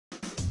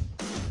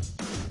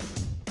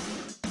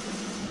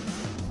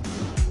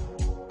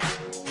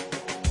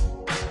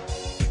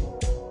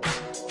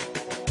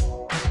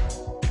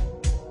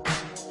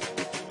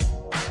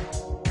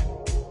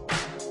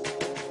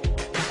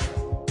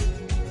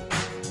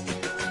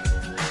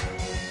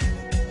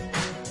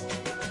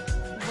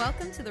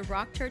Welcome to the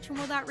Rock Church and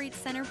World Outreach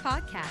Center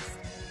podcast.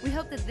 We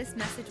hope that this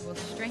message will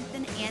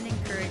strengthen and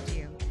encourage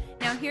you.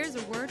 Now here's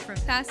a word from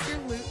Pastor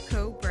Luke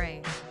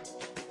Cobrae.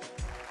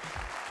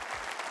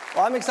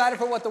 Well, I'm excited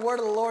for what the word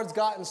of the Lord's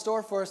got in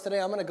store for us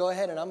today. I'm going to go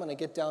ahead and I'm going to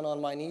get down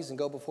on my knees and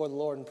go before the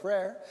Lord in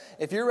prayer.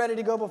 If you're ready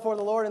to go before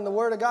the Lord in the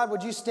word of God,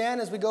 would you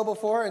stand as we go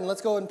before and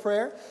let's go in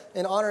prayer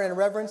in honor and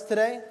reverence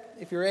today,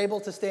 if you're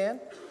able to stand.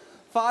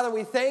 Father,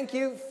 we thank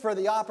you for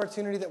the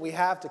opportunity that we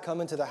have to come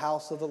into the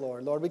house of the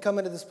Lord. Lord, we come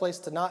into this place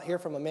to not hear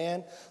from a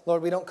man.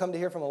 Lord, we don't come to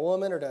hear from a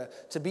woman or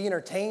to be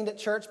entertained at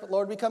church. But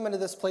Lord, we come into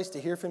this place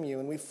to hear from you.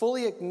 And we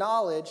fully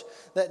acknowledge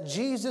that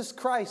Jesus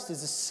Christ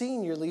is the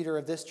senior leader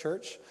of this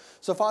church.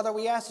 So, Father,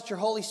 we ask that your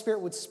Holy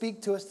Spirit would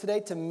speak to us today,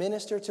 to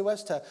minister to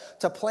us,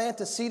 to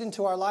plant a seed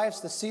into our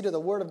lives, the seed of the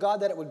Word of God,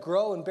 that it would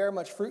grow and bear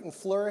much fruit and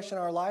flourish in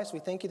our lives. We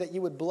thank you that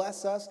you would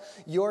bless us,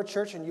 your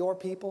church, and your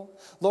people.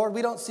 Lord,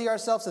 we don't see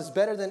ourselves as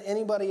better than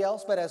anybody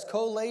else, but as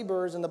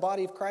co-laborers in the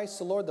body of Christ.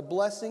 So, Lord, the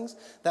blessings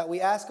that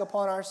we ask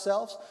upon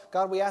ourselves,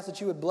 God, we ask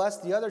that you would bless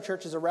the other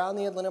churches around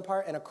the Inland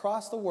Empire and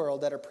across the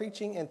world that are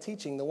preaching and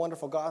teaching the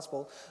wonderful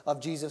gospel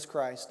of Jesus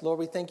Christ. Lord,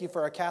 we thank you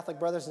for our Catholic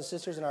brothers and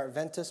sisters and our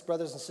Adventist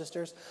brothers and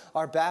sisters,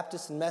 our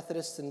Baptist and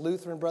Methodist and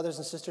Lutheran brothers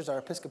and sisters, our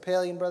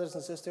Episcopalian brothers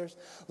and sisters.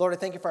 Lord, I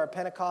thank you for our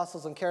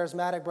Pentecostals and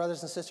Charismatic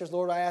brothers and sisters.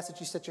 Lord, I ask that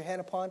you set your hand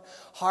upon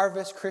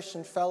Harvest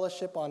Christian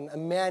Fellowship, on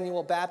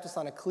Emmanuel Baptist,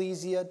 on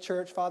Ecclesia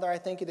Church. Father, I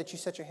thank you that you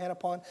set your hand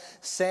upon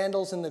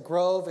Sandals in the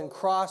Grove and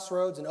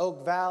Crossroads and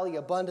Oak Valley,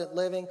 Abundant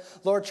Living.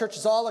 Lord,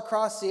 churches all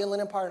across the Inland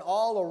Empire and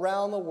all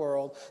around the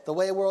world, the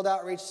Way World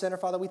Outreach Center.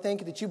 Father, we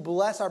thank you that you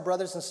bless our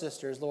brothers and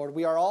sisters, Lord.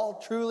 We are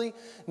all truly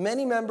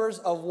many members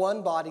of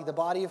one body, the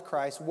body of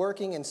Christ,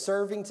 working and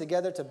serving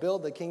together to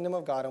build the kingdom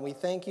of God. And we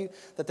thank you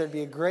that there'd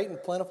be a great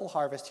and plentiful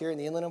harvest here in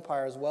the Inland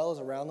Empire as well as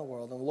around the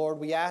world. And Lord,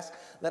 we ask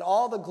that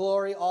all the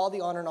glory, all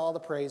the honor, and all the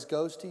praise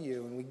goes to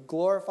you. And we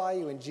glorify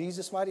you in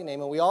Jesus' mighty name.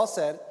 And we all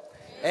said,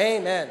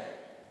 Amen.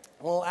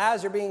 Well,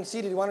 as you're being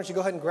seated, why don't you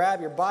go ahead and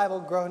grab your Bible,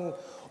 go ahead and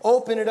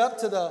open it up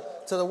to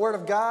the Word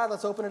of God.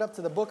 Let's open it up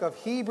to the book of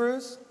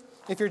Hebrews.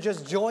 If you're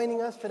just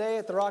joining us today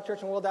at the Rock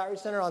Church and World Outreach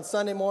Center on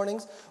Sunday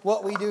mornings,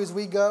 what we do is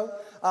we go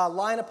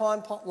line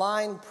upon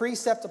line,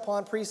 precept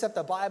upon precept.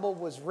 The Bible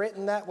was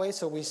written that way,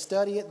 so we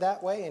study it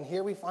that way. And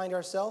here we find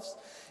ourselves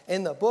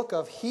in the book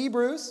of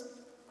Hebrews.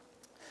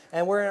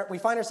 And we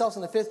find ourselves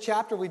in the 5th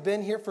chapter. We've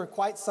been here for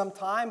quite some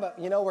time, but,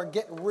 we're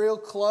getting real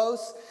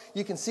close.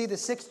 You can see the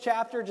 6th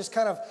chapter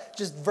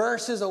just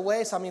verses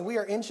away. So, we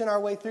are inching our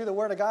way through the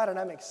Word of God, and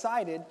I'm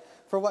excited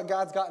for what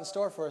God's got in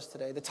store for us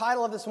today. The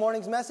title of this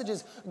morning's message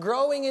is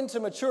Growing into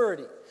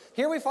Maturity.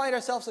 Here we find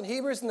ourselves in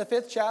Hebrews in the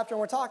 5th chapter, and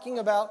we're talking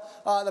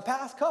about the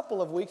past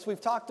couple of weeks. We've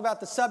talked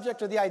about the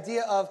subject or the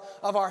idea of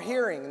our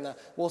hearing, and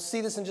we'll see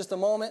this in just a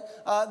moment.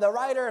 The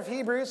writer of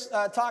Hebrews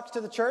talks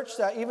to the church.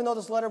 Even though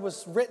this letter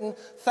was written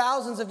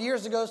thousands of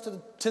years ago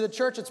to the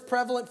church, it's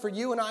prevalent for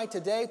you and I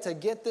today to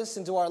get this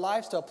into our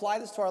lives, to apply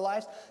this to our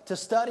lives, to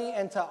study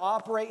and to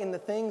operate in the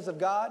things of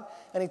God.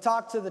 And he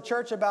talked to the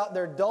church about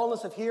their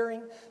dullness of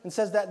hearing and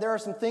says that there are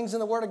some things in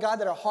the Word of God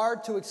that are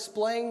hard to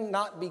explain,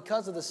 not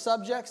because of the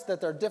subjects that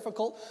they're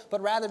difficult,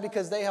 but rather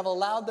because they have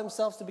allowed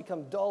themselves to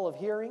become dull of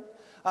hearing.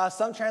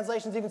 Some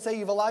translations even say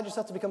you've allowed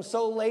yourself to become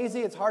so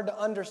lazy it's hard to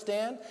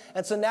understand.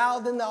 And so now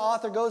then the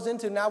author goes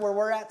into now where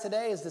we're at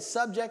today is the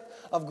subject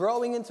of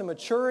growing into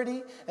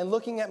maturity and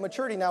looking at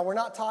maturity. Now we're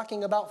not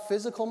talking about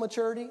physical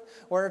maturity.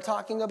 We're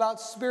talking about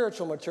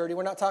spiritual maturity.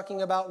 We're not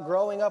talking about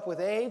growing up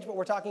with age, but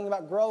we're talking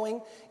about growing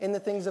in the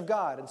things of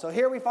God. And so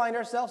here we find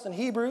ourselves in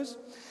Hebrews.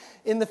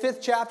 In the 5th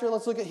chapter,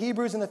 let's look at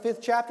Hebrews in the 5th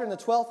chapter in the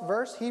 12th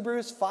verse,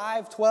 Hebrews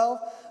 5:12.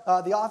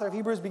 The author of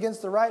Hebrews begins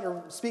to write,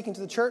 or speaking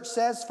to the church,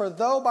 says, "For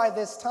though by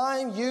this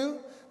time you,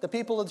 the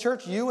people of the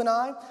church, you and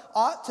I,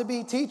 ought to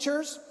be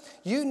teachers,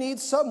 you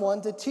need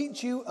someone to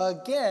teach you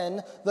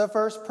again the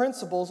first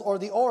principles or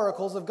the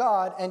oracles of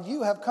God, and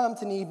you have come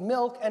to need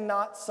milk and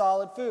not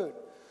solid food."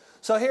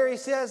 So here he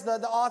says,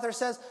 the author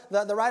says,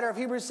 the writer of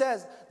Hebrews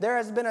says, there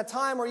has been a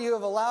time where you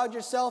have allowed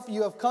yourself,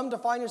 you have come to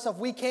find yourself.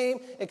 We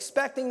came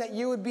expecting that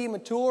you would be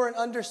mature and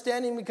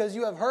understanding because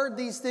you have heard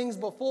these things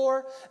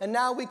before. And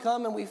now we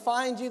come and we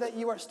find you that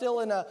you are still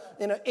in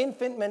an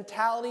infant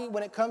mentality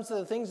when it comes to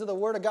the things of the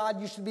Word of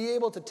God. You should be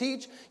able to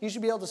teach. You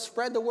should be able to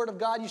spread the Word of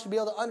God. You should be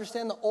able to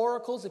understand the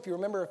oracles. If you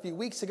remember a few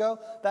weeks ago,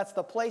 that's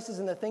the places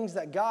and the things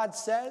that God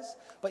says.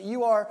 But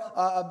you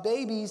are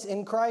babies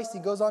in Christ. He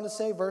goes on to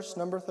say, verse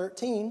number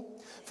 13,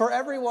 "For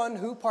everyone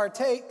who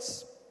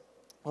partakes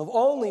of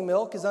only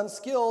milk is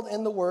unskilled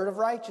in the word of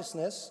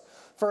righteousness,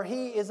 for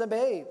he is a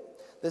babe."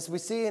 This we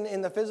see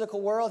in the physical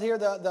world here.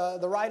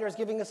 The writer is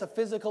giving us a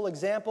physical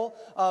example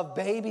of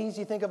babies.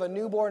 You think of a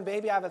newborn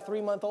baby. I have a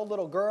 3-month-old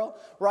little girl.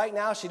 Right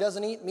now, she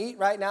doesn't eat meat.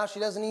 Right now, she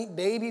doesn't eat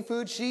baby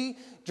food. She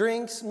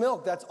drinks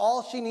milk. That's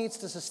all she needs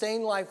to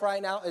sustain life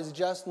right now is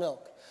just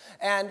milk.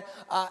 And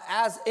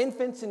as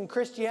infants in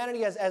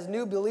Christianity, as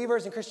new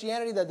believers in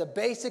Christianity, the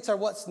basics are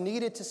what's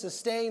needed to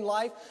sustain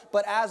life.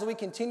 But as we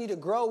continue to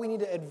grow, we need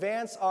to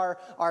advance our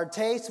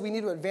tastes. We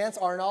need to advance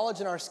our knowledge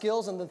and our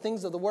skills and the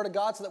things of the Word of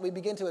God so that we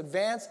begin to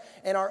advance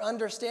in our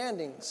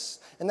understandings.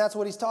 And that's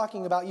what he's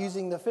talking about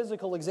using the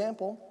physical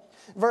example.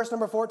 Verse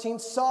number 14,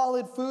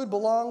 solid food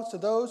belongs to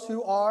those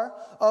who are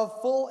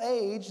of full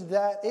age,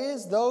 that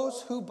is,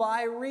 those who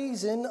by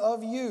reason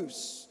of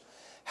use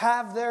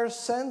have their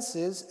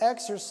senses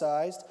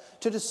exercised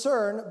to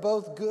discern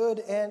both good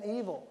and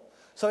evil.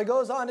 So he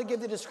goes on to give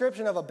the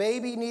description of a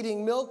baby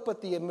needing milk,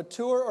 but the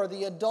mature or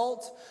the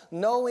adult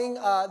knowing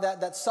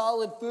that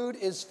solid food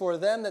is for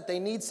them, that they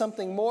need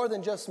something more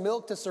than just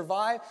milk to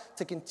survive,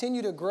 to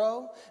continue to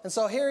grow. And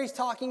so here he's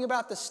talking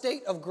about the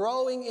state of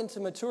growing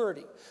into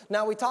maturity.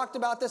 Now we talked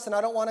about this, and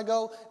I don't want to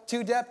go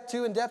too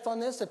in depth on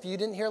this. If you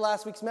didn't hear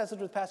last week's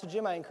message with Pastor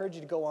Jim, I encourage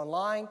you to go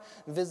online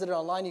and visit it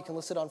online. You can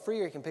listen on free,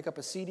 or you can pick up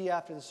a CD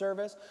after the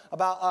service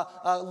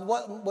about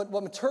what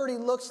maturity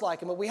looks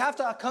like. But we have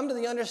to come to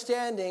the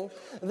understanding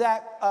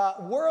that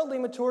worldly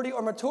maturity,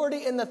 or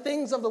maturity in the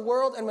things of the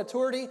world, and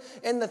maturity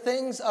in the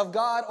things of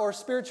God, or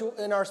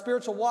in our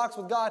spiritual walks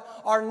with God,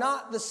 are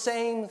not the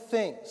same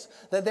things.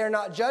 That they're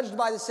not judged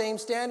by the same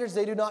standards.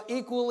 They're not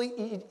equal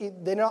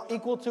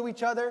to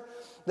each other.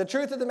 The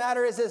truth of the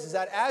matter is this, is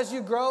that as you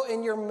grow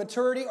in your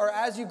maturity, or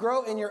as you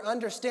grow in your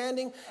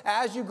understanding,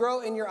 as you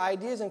grow in your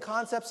ideas and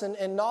concepts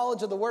and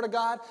knowledge of the Word of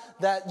God,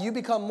 that you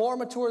become more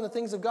mature in the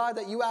things of God,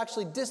 that you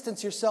actually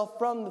distance yourself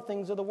from the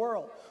things of the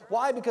world.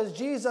 Why? Because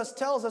Jesus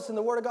tells us in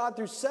the Word of God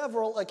through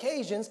several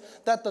occasions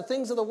that the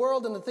things of the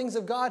world and the things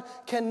of God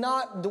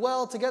cannot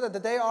dwell together,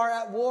 that they are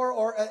at war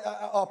or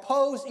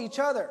oppose each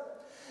other.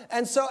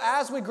 And so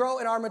as we grow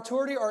in our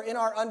maturity, or in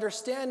our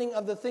understanding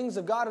of the things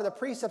of God, or the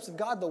precepts of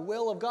God, the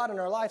will of God in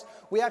our lives,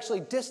 we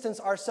actually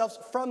distance ourselves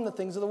from the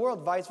things of the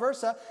world. Vice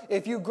versa,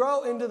 if you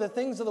grow into the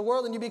things of the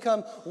world and you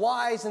become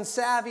wise and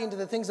savvy into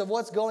the things of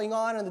what's going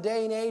on in the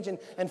day and age,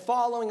 and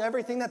following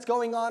everything that's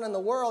going on in the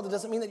world, it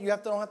doesn't mean that you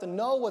don't have to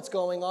know what's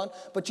going on,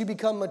 but you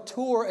become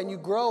mature and you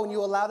grow and you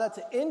allow that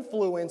to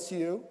influence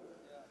you.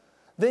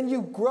 Then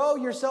you grow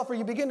yourself, or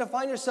you begin to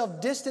find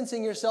yourself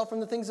distancing yourself from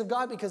the things of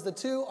God, because the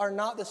two are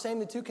not the same.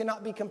 The two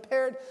cannot be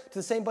compared to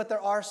the same, but there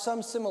are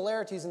some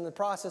similarities in the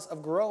process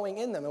of growing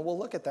in them, and we'll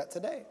look at that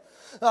today.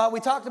 We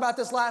talked about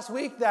this last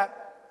week,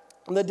 that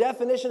the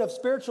definition of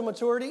spiritual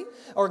maturity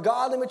or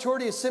godly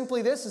maturity is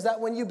simply this, is that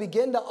when you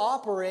begin to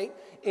operate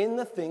in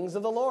the things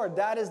of the Lord.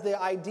 That is the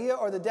idea,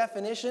 or the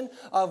definition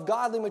of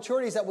godly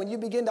maturity, is that when you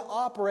begin to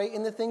operate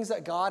in the things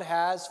that God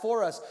has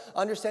for us,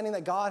 understanding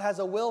that God has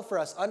a will for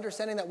us,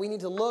 understanding that we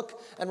need to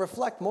look and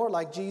reflect more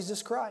like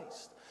Jesus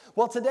Christ.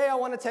 Well, today I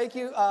want to take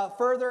you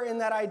further in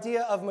that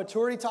idea of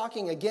maturity,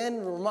 talking again,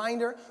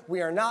 reminder,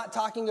 we are not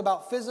talking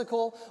about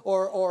physical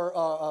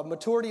or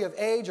maturity of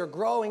age or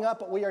growing up,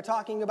 but we are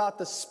talking about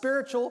the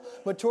spiritual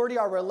maturity,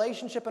 our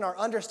relationship and our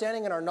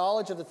understanding and our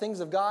knowledge of the things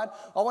of God.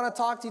 I want to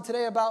talk to you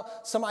today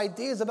about some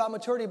ideas about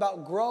maturity,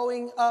 about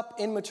growing up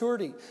in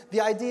maturity. The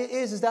idea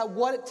is that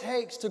what it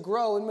takes to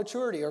grow in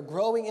maturity, or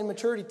growing in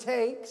maturity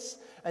takes,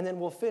 and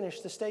then we'll finish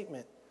the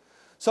statement.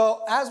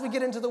 So as we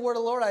get into the Word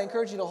of the Lord, I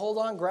encourage you to hold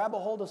on, grab a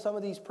hold of some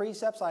of these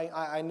precepts.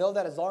 I know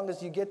that as long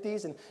as you get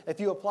these, and if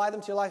you apply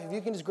them to your life, if you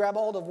can just grab a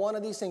hold of one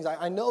of these things,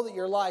 I know that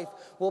your life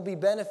will be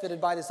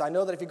benefited by this. I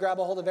know that if you grab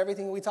a hold of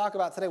everything we talk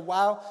about today,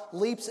 wow,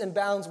 leaps and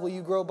bounds will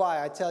you grow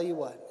by. I tell you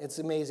what, it's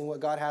amazing what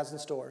God has in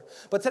store.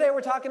 But today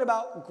we're talking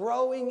about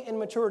growing in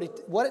maturity,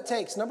 what it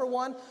takes. Number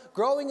one,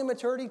 growing in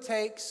maturity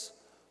takes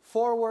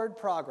forward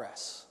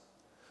progress.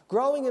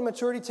 Growing in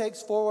maturity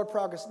takes forward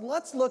progress.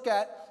 Let's look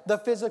at the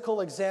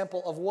physical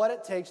example of what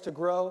it takes to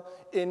grow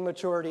in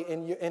maturity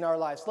in our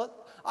lives.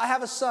 I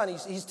have a son.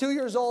 He's 2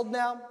 years old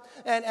now.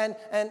 And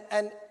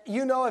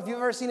you know, if you've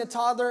ever seen a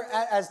toddler,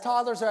 as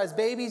toddlers or as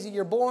babies,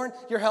 you're born,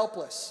 you're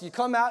helpless. You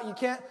come out, you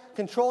can't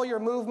control your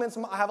movements.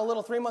 I have a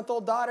little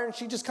 3-month-old daughter, and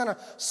she just kind of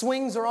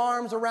swings her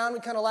arms around. We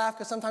kind of laugh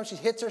because sometimes she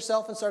hits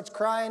herself and starts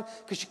crying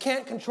because she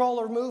can't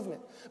control her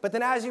movement. But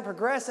then as you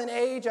progress in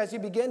age, as you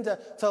begin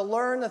to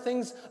learn the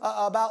things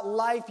about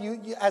life,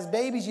 you as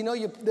babies, you know,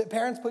 the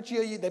parents put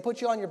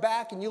you on your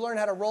back, and you learn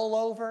how to roll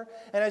over.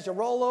 And as you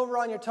roll over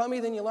on your tummy,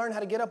 then you learn how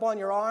to get up on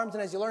your arms.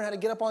 And as you learn how to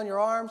get up on your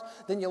arms,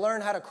 then you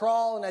learn how to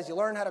crawl. And as you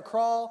learn how to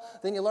crawl,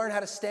 then you learn how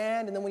to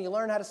stand. And then when you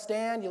learn how to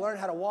stand, you learn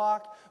how to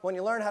walk. When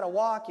you learn how to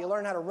walk, you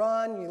learn how to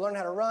run. You learn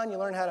how to run. You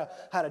learn how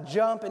to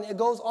jump. And it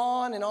goes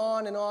on and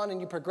on and on. And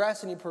you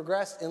progress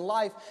in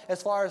life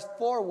as far as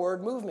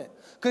forward movement.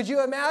 Could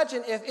you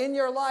imagine if in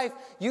your life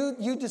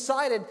you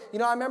decided, you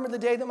know, I remember the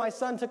day that my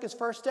son took his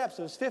first steps.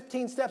 It was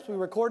 15 steps. We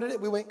recorded it.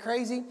 We went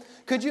crazy.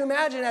 Could you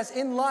imagine as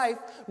in life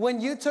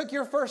when you took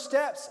your first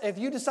steps, if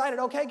you decided,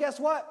 okay, guess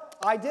what?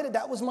 I did it.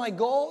 That was my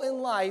goal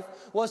in life,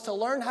 was to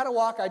learn how to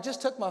walk. I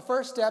just took my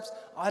first steps.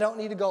 I don't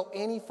need to go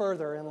any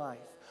further in life.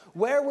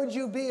 Where would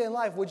you be in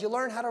life? Would you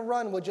learn how to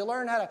run? Would you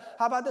learn how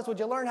about this? Would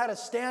you learn how to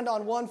stand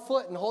on one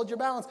foot and hold your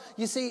balance?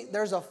 You see,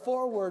 there's a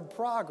forward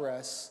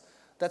progress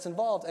that's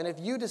involved. And if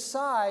you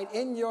decide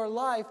in your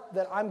life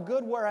that I'm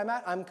good where I'm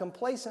at, I'm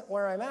complacent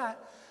where I'm at,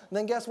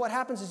 then guess what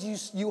happens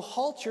is you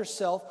halt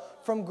yourself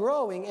from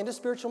growing into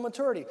spiritual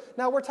maturity.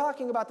 Now, we're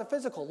talking about the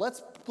physical.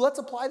 Let's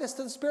apply this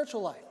to the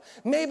spiritual life.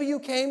 Maybe you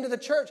came to the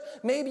church.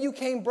 Maybe you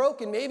came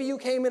broken. Maybe you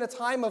came in a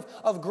time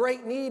of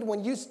great need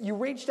when you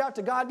reached out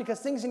to God because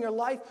things in your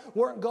life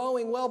weren't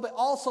going well. But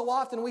also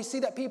often we see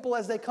that people,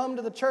 as they come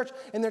to the church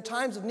in their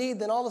times of need,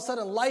 then all of a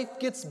sudden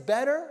life gets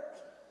better.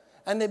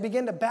 And they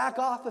begin to back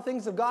off the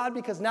things of God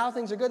because now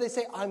things are good. They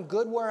say, I'm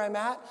good where I'm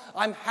at.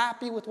 I'm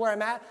happy with where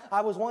I'm at.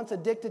 I was once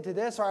addicted to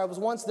this, or I was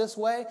once this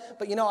way.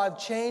 But I've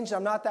changed.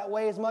 I'm not that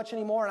way as much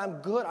anymore. And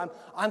I'm good.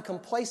 I'm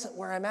complacent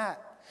where I'm at.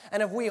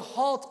 And if we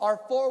halt our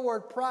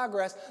forward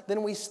progress,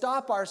 then we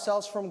stop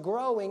ourselves from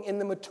growing in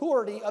the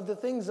maturity of the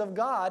things of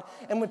God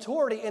and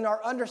maturity in our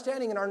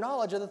understanding and our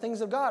knowledge of the things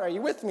of God. Are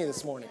you with me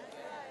this morning?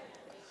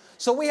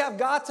 So we have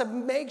got to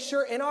make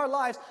sure in our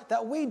lives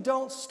that we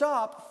don't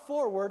stop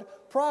forward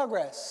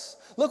progress.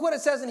 Look what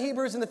it says in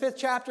Hebrews in the 5th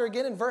chapter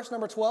again in verse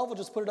number 12. We'll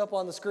just put it up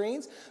on the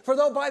screens. For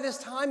though by this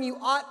time you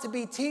ought to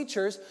be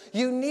teachers,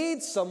 you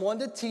need someone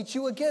to teach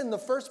you again the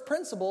first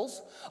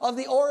principles of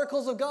the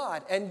oracles of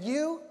God. And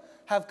you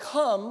have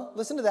come,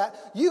 listen to that,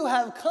 you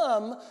have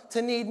come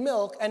to need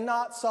milk and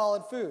not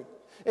solid food.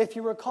 If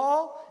you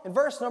recall, in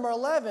verse number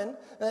 11,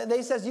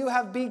 they says you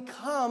have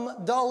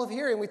become dull of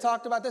hearing. We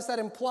talked about this. That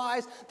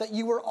implies that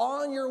you were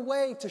on your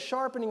way to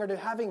sharpening or to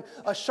having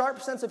a sharp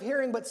sense of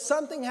hearing, but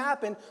something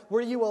happened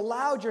where you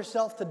allowed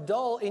yourself to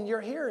dull in your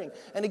hearing.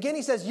 And again,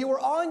 he says you were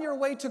on your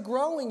way to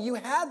growing. You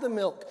had the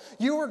milk.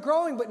 You were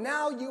growing, but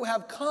now you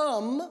have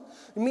come.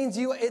 It means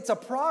it's a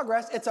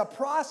progress. It's a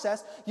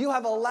process. You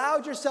have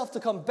allowed yourself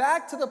to come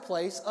back to the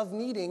place of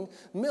needing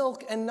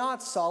milk and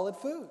not solid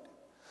food.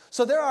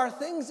 So there are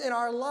things in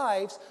our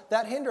lives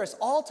that hinder us.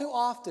 All too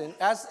often,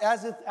 as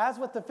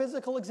with the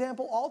physical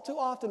example, all too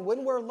often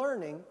when we're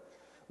learning,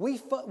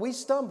 we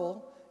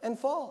stumble and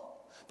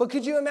fall. But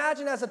could you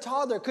imagine as a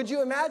toddler, could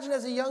you imagine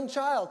as a young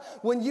child,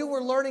 when you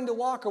were learning to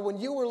walk or when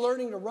you were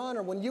learning to run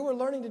or when you were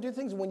learning to do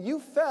things, when you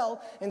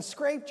fell and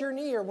scraped your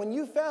knee or when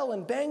you fell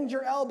and banged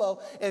your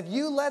elbow, if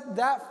you let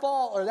that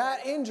fall or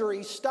that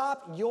injury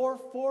stop your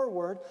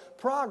forward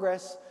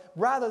progress,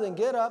 rather than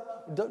get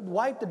up,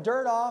 wipe the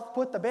dirt off,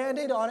 put the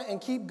Band-Aid on it,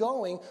 and keep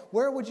going,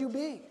 where would you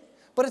be?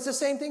 But it's the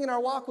same thing in our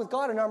walk with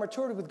God and our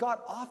maturity with God.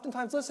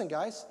 Oftentimes, listen,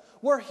 guys,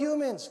 we're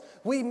humans.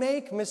 We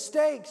make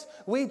mistakes.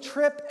 We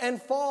trip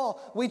and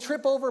fall. We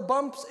trip over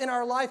bumps in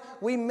our life.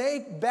 We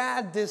make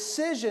bad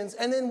decisions,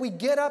 and then we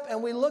get up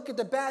and we look at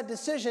the bad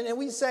decision and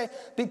we say,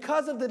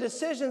 because of the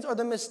decisions or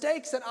the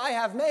mistakes that I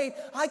have made,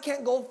 I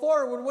can't go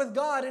forward with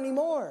God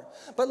anymore.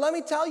 But let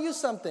me tell you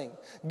something.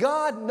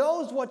 God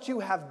knows what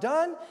you have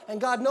done, and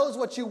God knows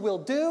what you will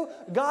do.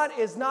 God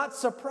is not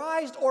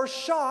surprised or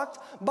shocked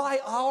by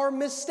our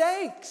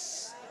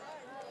mistakes.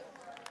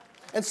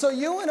 And so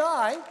you and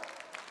I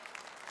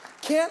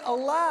can't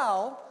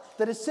allow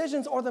the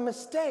decisions or the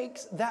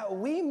mistakes that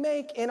we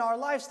make in our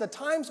lives, the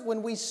times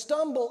when we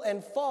stumble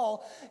and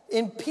fall,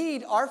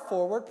 impede our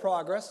forward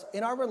progress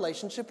in our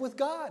relationship with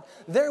God.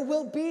 There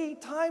will be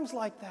times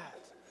like that.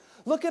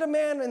 Look at a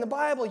man in the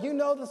Bible. You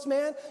know this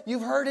man.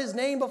 You've heard his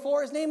name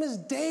before. His name is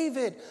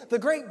David, the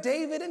great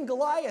David and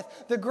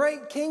Goliath, the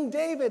great King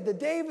David, the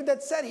David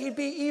that said he'd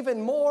be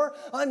even more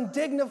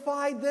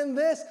undignified than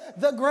this,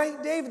 the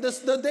great David,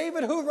 the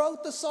David who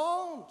wrote the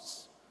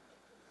Psalms.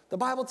 The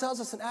Bible tells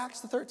us in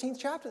Acts, the 13th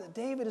chapter, that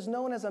David is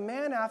known as a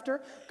man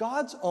after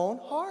God's own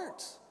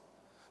heart.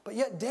 But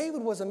yet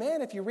David was a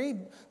man, if you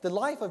read the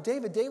life of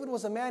David, David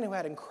was a man who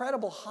had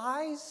incredible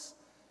highs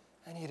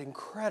and he had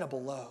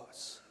incredible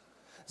lows.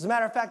 As a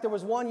matter of fact, there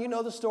was one, you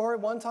know the story,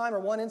 one time or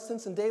one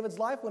instance in David's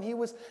life when he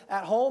was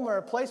at home or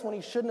a place when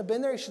he shouldn't have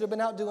been there. He should have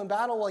been out doing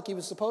battle like he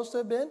was supposed to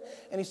have been.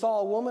 And he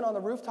saw a woman on the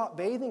rooftop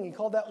bathing. He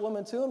called that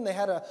woman to him. They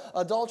had an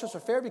adulterous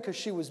affair because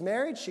she was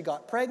married. She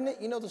got pregnant.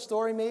 You know the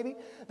story maybe.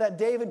 That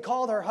David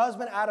called her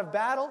husband out of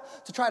battle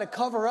to try to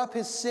cover up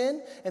his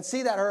sin and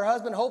see that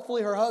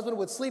hopefully her husband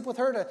would sleep with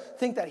her to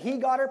think that he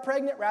got her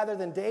pregnant rather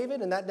than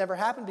David. And that never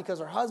happened because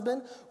her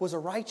husband was a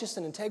righteous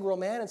and integral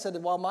man and said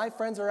that while my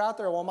friends are out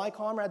there, while my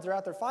comrades are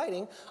out there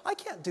fighting, I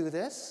can't do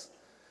this.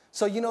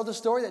 So you know the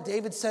story that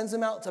David sends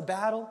him out to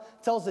battle,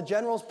 tells the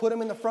generals, put him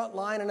in the front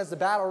line, and as the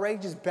battle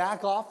rages,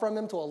 back off from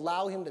him to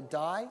allow him to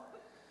die.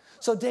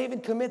 So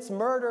David commits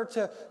murder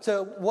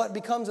to what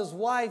becomes his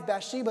wife,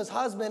 Bathsheba's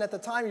husband at the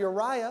time,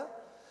 Uriah.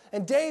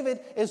 And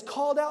David is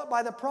called out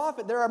by the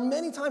prophet. There are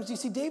many times you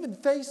see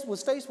David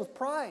was faced with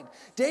pride.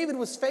 David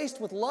was faced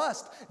with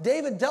lust.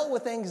 David dealt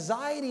with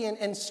anxiety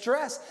and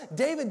stress.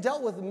 David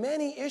dealt with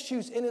many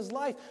issues in his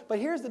life. But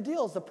here's the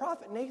deal. The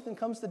prophet Nathan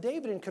comes to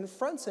David and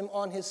confronts him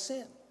on his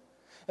sin.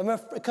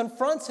 and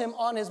confronts him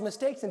on his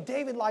mistakes. And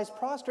David lies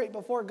prostrate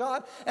before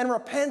God and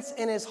repents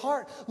in his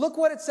heart. Look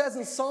what it says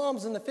in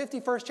Psalms in the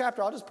 51st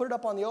chapter. I'll just put it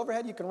up on the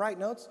overhead. You can write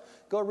notes.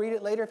 Go read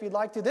it later if you'd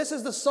like to. This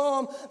is the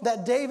psalm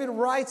that David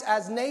writes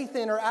as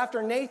Nathan, or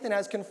after Nathan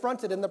has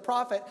confronted him, the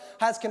prophet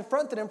has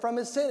confronted him from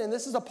his sin. And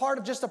this is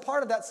just a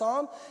part of that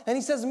psalm. And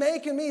he says,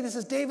 make in me, this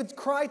is David's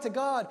cry to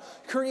God,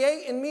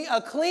 create in me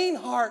a clean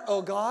heart,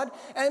 O God,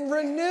 and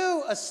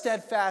renew a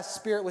steadfast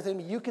spirit within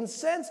me. You can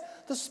sense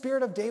the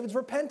spirit of David's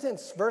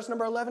repentance. Verse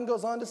number 11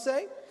 goes on to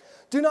say,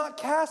 do not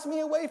cast me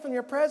away from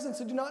your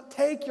presence, and do not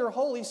take your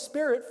Holy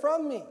Spirit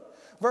from me.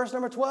 Verse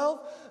number 12,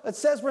 it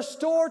says,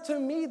 restore to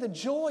me the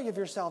joy of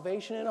your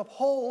salvation and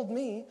uphold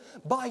me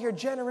by your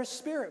generous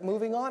spirit.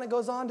 Moving on, it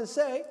goes on to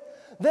say,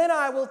 then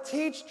I will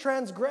teach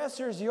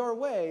transgressors your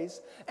ways,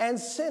 and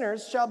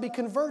sinners shall be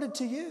converted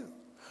to you.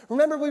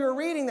 Remember, we were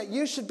reading that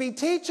you should be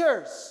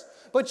teachers,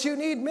 but you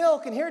need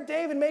milk. And here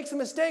David makes a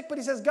mistake, but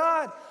he says,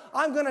 God,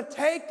 I'm going to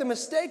take the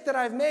mistake that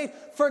I've made.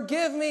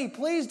 Forgive me.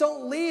 Please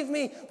don't leave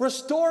me.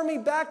 Restore me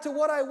back to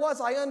what I was.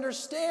 I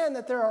understand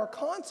that there are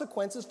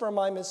consequences for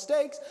my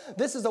mistakes.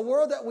 This is the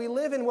world that we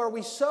live in, where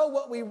we sow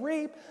what we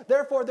reap.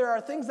 Therefore, there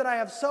are things that I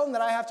have sown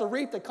that I have to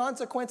reap the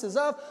consequences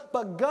of.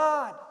 But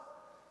God,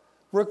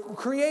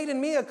 create in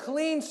me a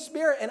clean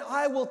spirit, and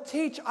I will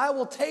take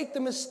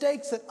the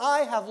mistakes that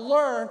I have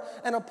learned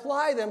and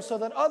apply them so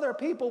that other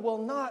people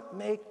will not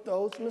make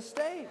those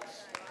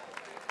mistakes.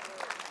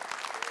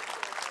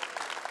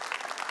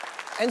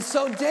 And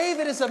so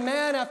David is a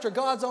man after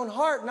God's own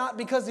heart, not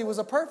because he was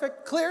a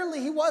perfect.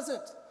 Clearly he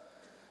wasn't.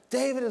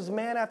 David is a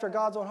man after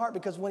God's own heart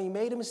because when he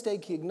made a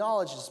mistake, he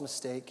acknowledged his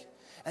mistake,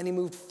 and he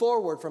moved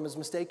forward from his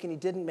mistake, and he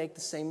didn't make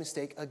the same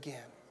mistake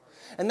again.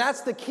 And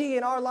that's the key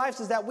in our lives,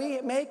 is that we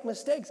make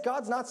mistakes.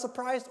 God's not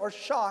surprised or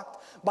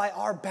shocked by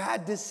our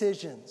bad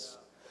decisions.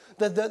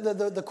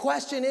 The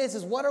question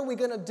is what are we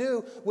going to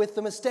do with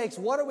the mistakes?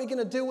 What are we going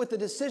to do with the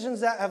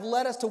decisions that have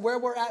led us to where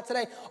we're at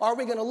today? Are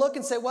we going to look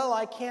and say, well,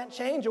 I can't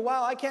change, or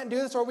wow, I can't do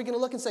this? Or are we going to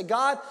look and say,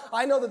 God,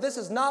 I know that this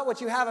is not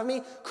what you have of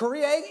me.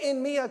 Create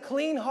in me a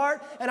clean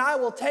heart, and I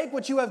will take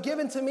what you have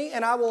given to me,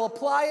 and I will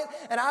apply it,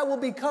 and I will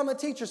become a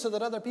teacher so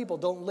that other people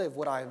don't live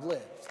what I have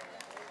lived.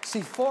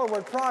 See,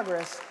 forward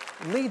progress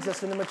leads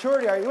us into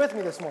maturity. Are you with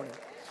me this morning?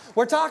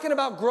 We're talking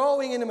about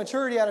growing into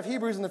maturity out of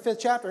Hebrews in the 5th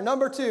chapter.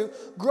 Number 2,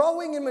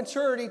 growing in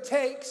maturity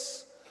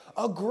takes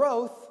a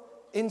growth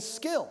in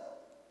skill.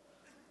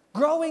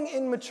 Growing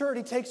in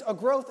maturity takes a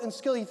growth in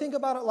skill. You think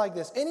about it like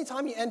this.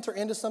 Anytime you enter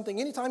into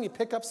something, anytime you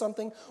pick up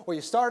something, or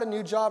you start a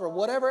new job, or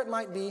whatever it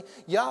might be,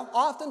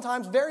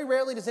 oftentimes, very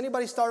rarely does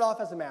anybody start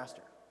off as a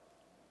master.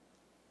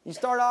 You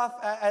start off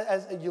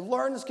as you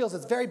learn the skills.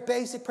 It's very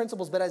basic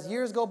principles, but as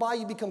years go by,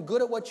 you become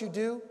good at what you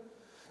do.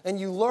 And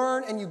you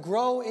learn and you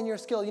grow in your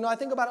skill. You know, I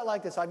think about it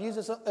like this. I've used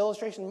this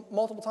illustration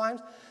multiple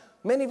times.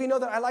 Many of you know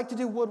that I like to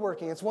do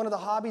woodworking. It's one of the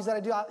hobbies that I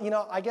do. You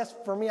know, I guess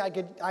for me,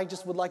 I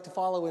just would like to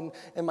follow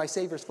in my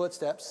Savior's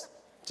footsteps.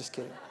 Just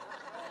kidding.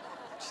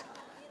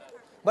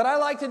 But I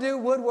like to do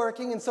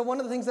woodworking, and so one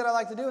of the things that I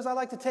like to do is I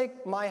like to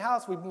take my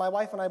house. My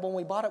wife and I, when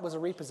we bought it, was a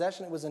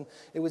repossession. It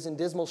was in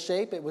dismal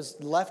shape. It was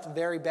left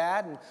very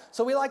bad, and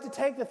so we like to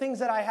take the things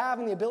that I have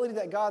and the ability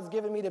that God's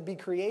given me to be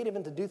creative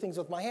and to do things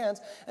with my hands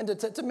and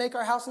to make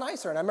our house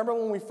nicer. And I remember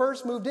when we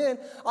first moved in,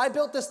 I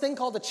built this thing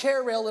called a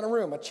chair rail in a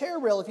room. A chair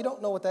rail, if you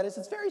don't know what that is,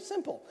 it's very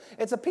simple.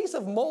 It's a piece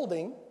of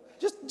molding.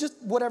 Just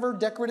whatever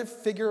decorative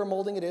figure or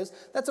molding it is.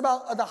 That's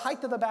about the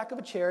height of the back of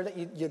a chair that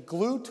you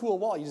glue to a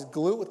wall. You just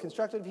glue it with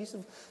constructive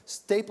adhesive,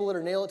 staple it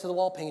or nail it to the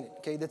wall, paint it.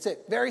 Okay, that's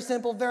it. Very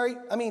simple,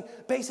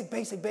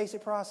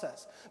 basic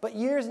process. But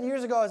years and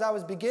years ago, as I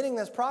was beginning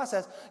this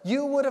process,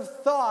 you would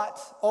have thought,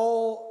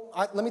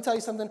 let me tell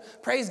you something.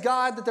 Praise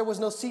God that there was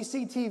no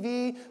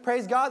CCTV.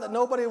 Praise God that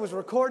nobody was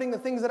recording the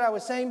things that I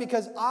was saying,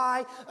 because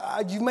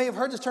you may have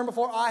heard this term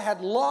before, I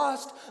had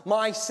lost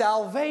my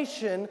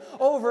salvation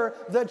over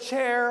the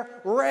chair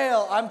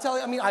rail. I'm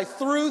telling you, I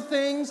threw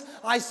things.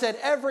 I said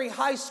every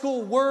high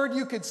school word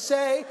you could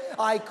say.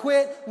 I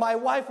quit. My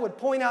wife would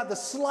point out the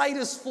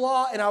slightest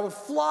flaw, and I would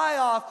fly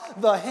off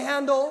the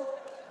handle.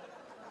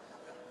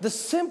 The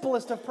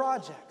simplest of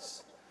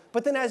projects.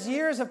 But then as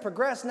years have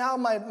progressed, now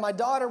my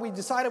daughter, we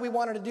decided we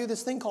wanted to do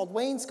this thing called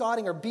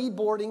wainscoting or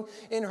beadboarding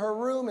in her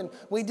room. And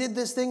we did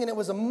this thing, and it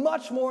was a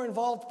much more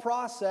involved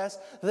process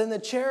than the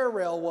chair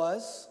rail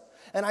was.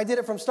 And I did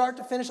it from start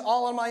to finish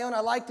all on my own.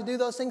 I like to do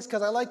those things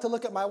because I like to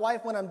look at my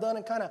wife when I'm done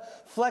and kind of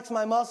flex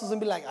my muscles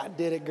and be like, I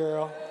did it,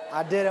 girl.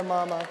 I did it,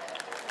 mama.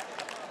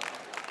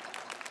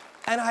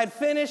 And I had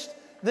finished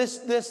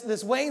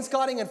this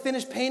wainscoting and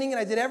finished painting,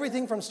 and I did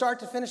everything from start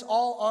to finish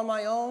all on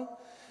my own.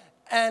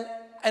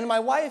 And my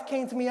wife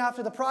came to me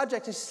after the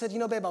project, and she said, you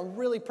know, babe, I'm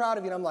really proud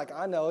of you. And I'm like,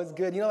 I know, it's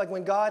good. You know, like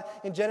when God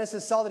in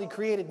Genesis saw that he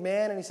created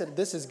man, and he said,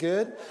 this is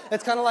good.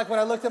 It's kind of like when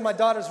I looked at my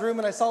daughter's room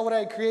and I saw what I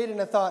had created,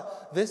 and I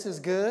thought, this is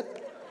good.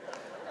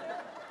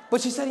 But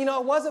she said,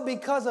 it wasn't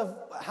because of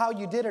how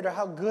you did it or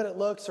how good it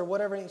looks or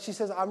whatever. She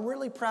says, I'm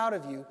really proud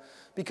of you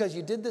because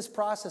you did this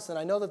process, and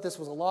I know that this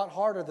was a lot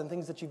harder than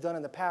things that you've done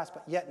in the past,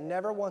 but yet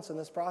never once in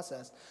this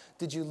process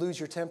did you lose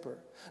your temper.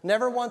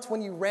 Never once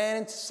when you ran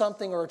into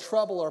something or a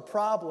trouble or a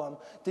problem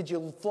did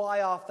you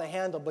fly off the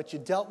handle, but you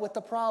dealt with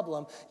the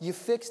problem, you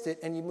fixed it,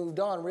 and you moved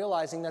on,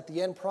 realizing that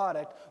the end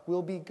product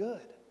will be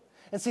good.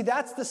 And see,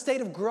 that's the state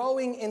of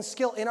growing in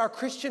skill. In our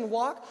Christian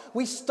walk,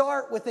 we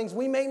start with things.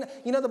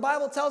 The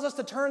Bible tells us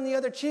to turn the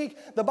other cheek.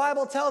 The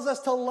Bible tells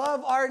us to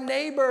love our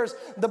neighbors.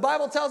 The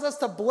Bible tells us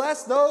to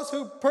bless those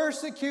who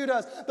persecute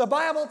us. The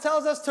Bible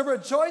tells us to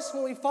rejoice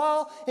when we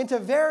fall into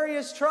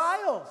various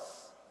trials.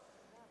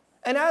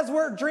 And as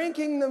we're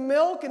drinking the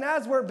milk and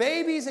as we're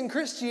babies in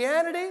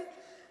Christianity,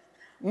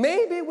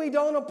 maybe we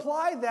don't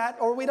apply that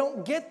or we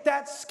don't get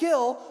that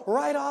skill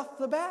right off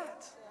the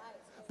bat.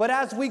 But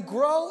as we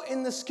grow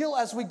in the skill,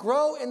 as we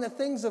grow in the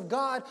things of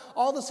God,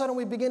 all of a sudden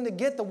we begin to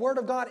get the Word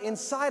of God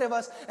inside of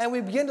us, and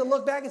we begin to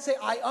look back and say,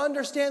 I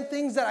understand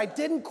things that I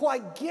didn't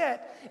quite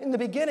get in the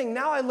beginning.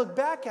 Now I look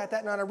back at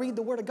that, and when I read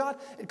the Word of God,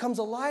 it comes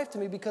alive to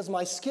me because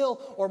my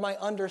skill or my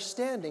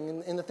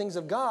understanding in the things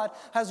of God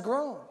has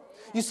grown.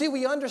 You see,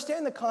 we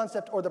understand the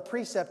concept or the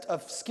precept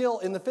of skill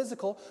in the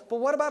physical, but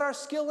what about our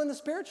skill in the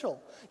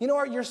spiritual?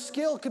 Your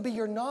skill could be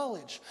your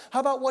knowledge. How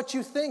about what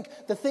you think,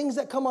 the things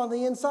that come on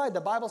the inside? The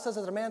Bible says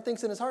as a man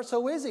thinks in his heart,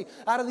 so is he.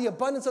 Out of the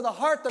abundance of the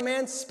heart, the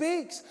man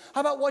speaks.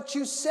 How about what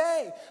you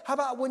say? How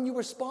about when you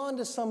respond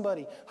to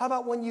somebody? How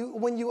about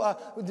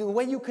the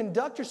way you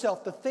conduct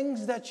yourself, the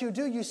things that you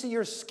do? You see,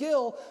 your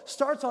skill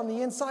starts on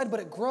the inside, but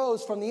it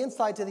grows from the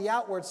inside to the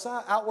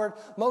outward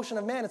motion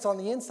of man. It's on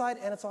the inside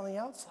and it's on the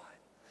outside.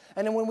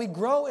 And then when we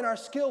grow in our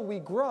skill, we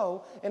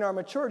grow in our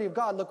maturity of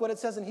God. Look what it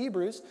says in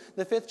Hebrews,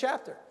 the 5th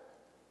chapter.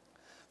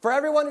 For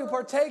everyone who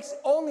partakes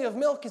only of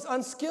milk is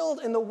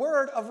unskilled in the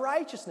word of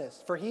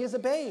righteousness, for he is a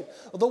babe.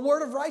 The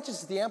word of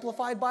righteousness, the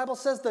Amplified Bible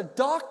says the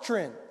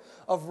doctrine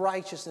of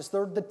righteousness.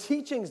 The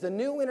teachings, the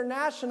New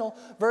International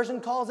Version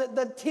calls it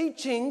the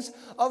teachings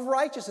of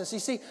righteousness. You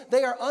see,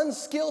 they are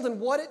unskilled in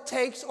what it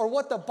takes or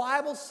what the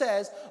Bible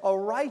says a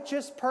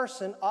righteous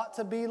person ought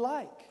to be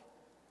like.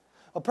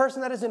 A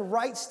person that is in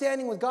right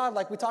standing with God,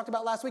 like we talked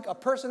about last week, a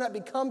person that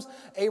becomes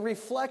a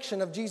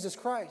reflection of Jesus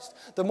Christ.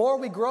 The more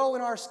we grow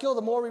in our skill,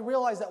 the more we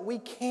realize that we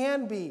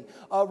can be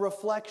a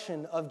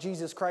reflection of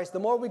Jesus Christ. The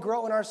more we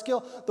grow in our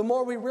skill, the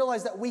more we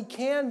realize that we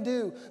can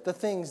do the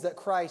things that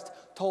Christ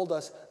told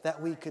us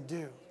that we could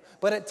do.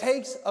 But it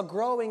takes a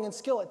growing in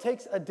skill. It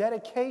takes a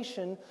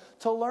dedication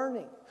to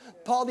learning.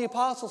 Paul the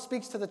Apostle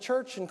speaks to the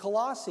church in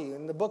Colossae,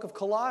 in the book of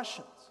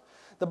Colossians.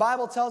 The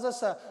Bible tells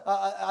us,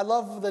 I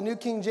love the New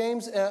King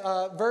James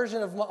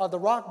version of the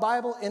Rock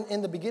Bible.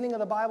 In the beginning of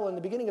the Bible, in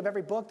the beginning of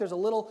every book, there's a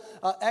little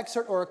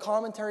excerpt or a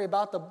commentary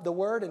about the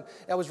word. And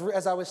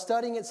as I was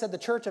studying, it said the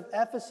church of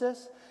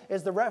Ephesus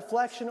is the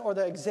reflection or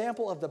the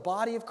example of the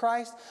body of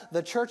Christ.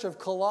 The church of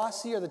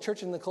Colossae, or the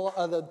church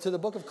to the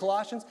book of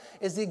Colossians,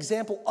 is the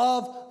example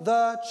of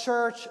the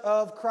church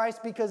of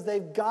Christ because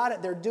they've got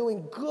it. They're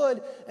doing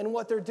good in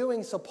what they're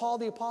doing. So Paul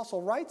the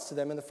Apostle writes to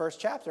them in the 1st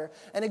chapter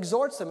and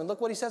exhorts them. And look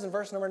what he says in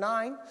verse number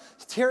 9.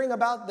 Hearing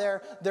about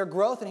their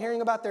growth and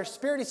hearing about their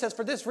spirit, he says,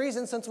 for this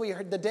reason, since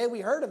the day we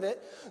heard of it,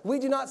 we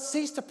do not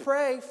cease to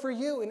pray for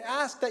you and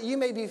ask that you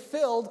may be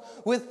filled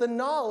with the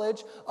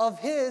knowledge of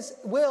his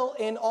will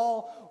in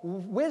all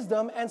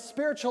wisdom and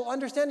spiritual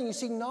understanding. You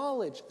see,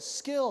 knowledge,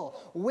 skill,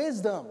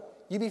 wisdom.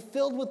 You be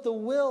filled with the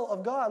will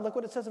of God. Look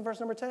what it says in verse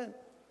number 10.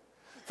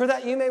 For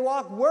that you may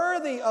walk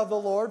worthy of the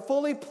Lord,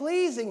 fully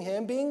pleasing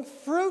him, being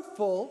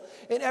fruitful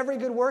in every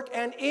good work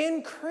and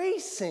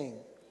increasing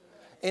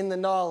in the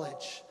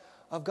knowledge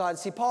of God.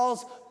 See,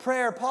 Paul's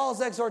prayer,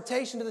 Paul's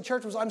exhortation to the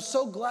church was, I'm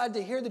so glad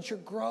to hear that you're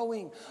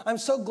growing. I'm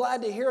so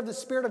glad to hear of the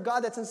Spirit of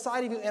God that's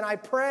inside of you. And I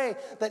pray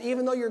that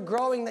even though you're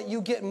growing, that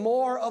you get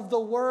more of the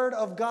Word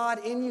of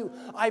God in you.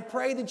 I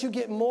pray that you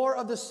get more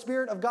of the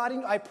Spirit of God in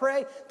you. I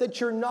pray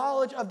that your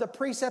knowledge of the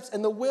precepts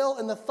and the will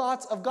and the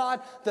thoughts of God,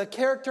 the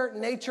character,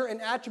 nature,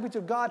 and attributes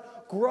of God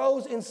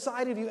grows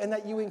inside of you and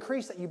that you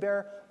increase, that you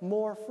bear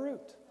more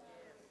fruit.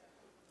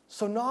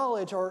 So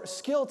knowledge or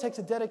skill takes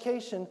a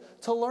dedication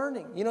to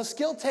learning.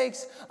 Skill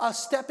takes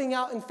stepping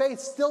out in faith.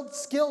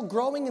 Skill,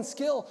 growing in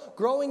skill,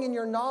 growing in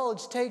your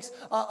knowledge takes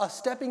a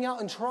stepping out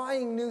and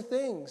trying new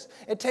things.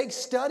 It takes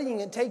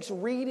studying. It takes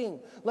reading.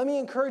 Let me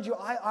encourage you.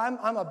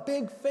 I'm a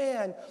big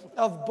fan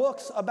of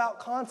books about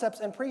concepts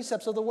and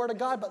precepts of the Word of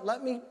God. But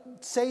let me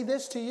say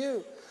this to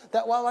you,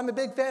 that while I'm a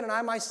big fan and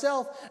I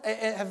myself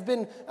have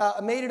been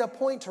made it a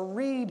point to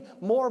read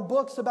more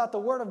books about the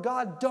Word of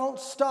God, don't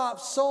stop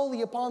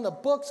solely upon the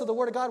books of the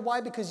Word of God.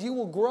 Why? Because you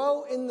will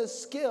grow in the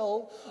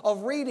skill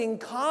of reading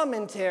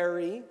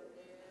commentary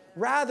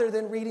rather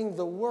than reading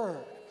the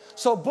Word.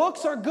 So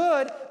books are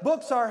good,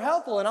 books are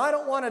helpful, and I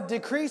don't want to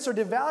decrease or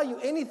devalue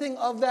anything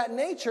of that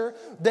nature.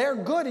 They're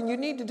good, and you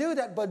need to do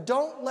that, but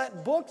don't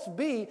let books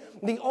be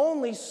the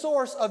only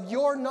source of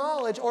your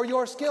knowledge or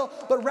your skill,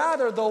 but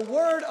rather the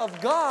Word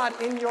of God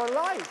in your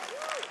life.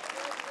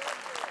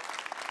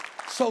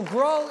 So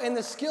grow in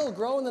the skill,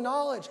 grow in the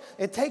knowledge.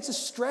 It takes a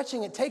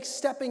stretching. It takes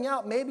stepping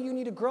out. Maybe you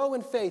need to grow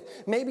in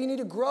faith. Maybe you need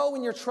to grow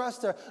in your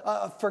trust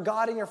for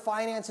God in your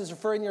finances or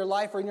for in your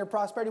life or in your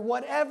prosperity.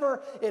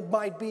 Whatever it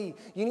might be,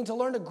 you need to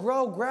learn to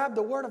grow. Grab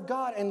the Word of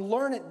God and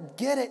learn it.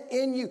 Get it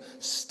in you.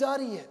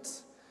 Study it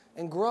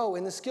and grow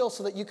in the skill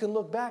so that you can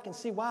look back and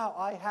see, wow,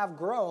 I have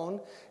grown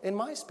in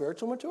my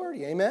spiritual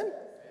maturity. Amen?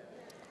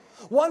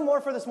 One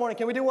more for this morning.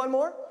 Can we do one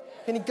more?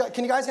 Can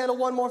you guys handle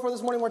one more for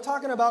this morning? We're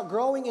talking about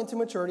growing into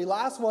maturity.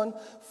 Last one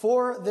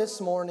for this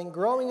morning.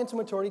 Growing into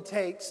maturity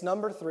takes,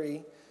 number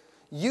 3,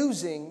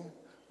 using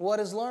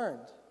what is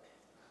learned.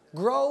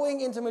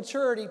 Growing into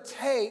maturity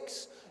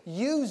takes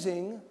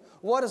using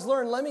what is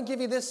learned. Let me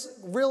give you this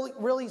really,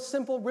 really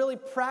simple, really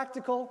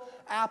practical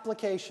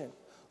application.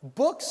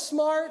 Book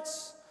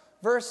smarts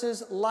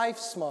versus life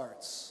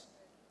smarts.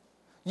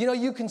 You know,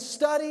 you can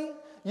study.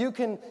 You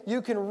can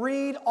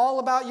read all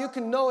about, you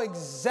can know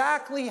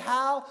exactly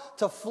how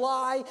to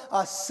fly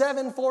a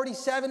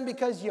 747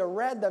 because you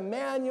read the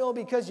manual,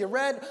 because you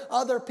read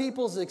other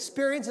people's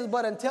experiences,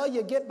 but until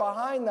you get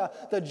behind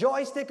the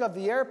joystick of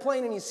the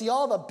airplane and you see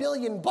all the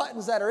billion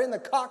buttons that are in the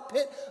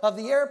cockpit of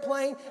the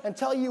airplane,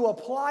 until you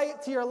apply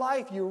it to your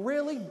life, you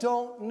really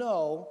don't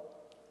know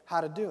how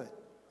to do it.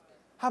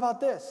 How about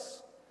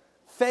this?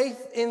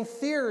 Faith in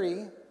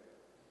theory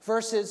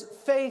versus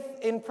faith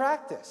in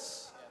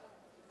practice.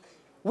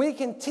 We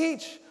can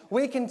teach,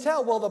 we can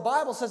tell, well, the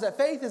Bible says that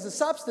faith is a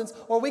substance,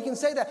 or we can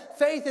say that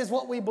faith is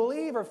what we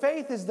believe, or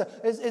faith is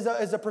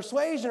a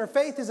persuasion, or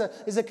faith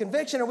is a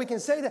conviction, or we can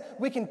say that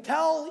we can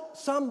tell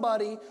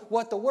somebody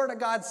what the Word of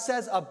God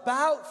says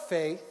about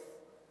faith,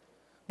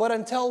 but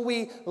until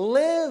we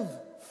live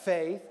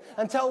faith,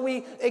 until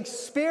we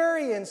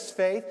experience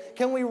faith,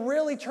 can we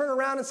really turn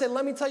around and say,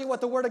 let me tell you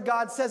what the Word of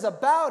God says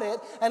about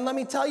it, and let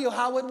me tell you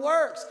how it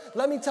works.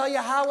 Let me tell you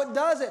how it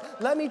does it.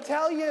 Let me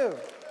tell you.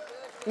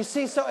 You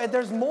see, so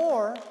there's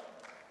more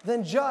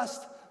than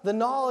just the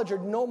knowledge or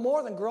no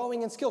more than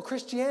growing in skill.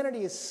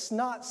 Christianity is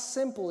not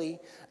simply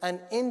an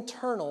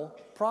internal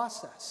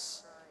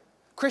process.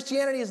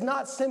 Christianity is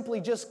not simply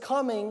just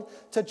coming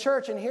to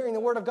church and hearing the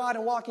Word of God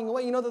and walking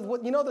away. You know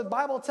the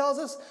Bible tells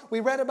us, we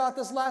read about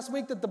this last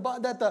week,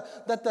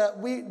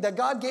 that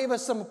God gave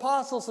us some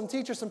apostles, some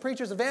teachers, some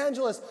preachers,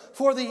 evangelists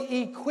for the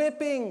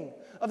equipping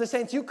of the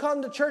saints. You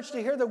come to church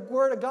to hear the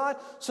Word of God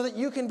so that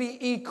you can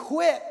be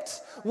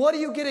equipped. What do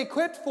you get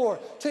equipped for?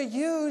 To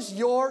use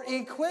your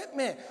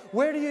equipment.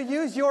 Where do you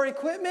use your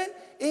equipment?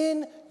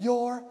 In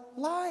your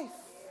life.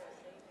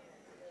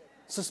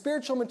 So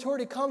spiritual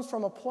maturity comes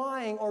from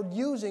applying or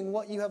using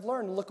what you have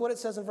learned. Look what it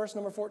says in verse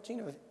number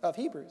 14 of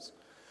Hebrews.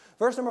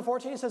 Verse number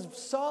 14, it says,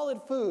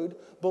 solid food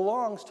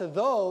belongs to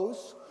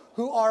those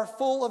who are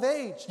full of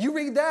age. You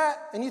read that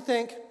and you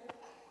think,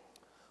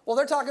 well,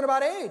 they're talking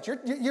about age.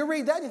 You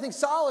read that and you think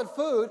solid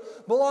food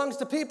belongs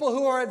to people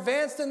who are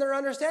advanced in their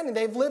understanding.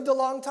 They've lived a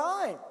long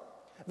time.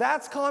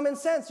 That's common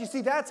sense. You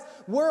see, that's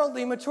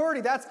worldly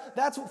maturity.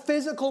 That's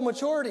physical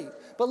maturity.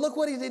 But look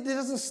what he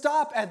doesn't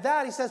stop at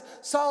that. He says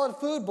solid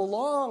food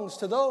belongs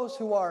to those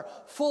who are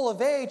full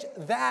of age.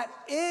 That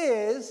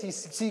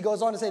is, he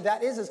goes on to say,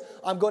 that is,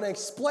 I'm going to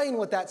explain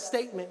what that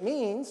statement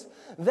means.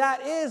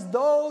 That is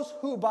those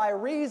who by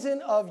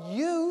reason of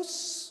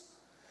use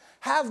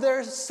have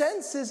their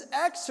senses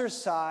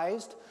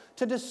exercised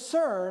to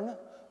discern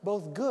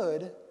both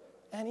good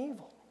and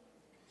evil.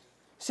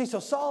 See,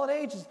 so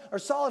solid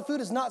food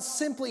is not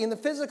simply in the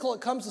physical. It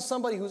comes to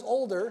somebody who's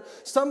older,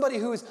 somebody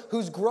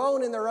who's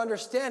grown in their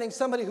understanding,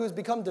 somebody who's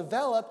become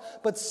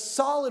developed. But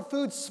solid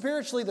food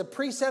spiritually, the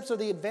precepts or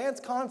the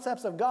advanced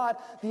concepts of God,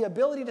 the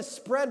ability to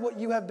spread what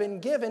you have been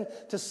given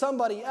to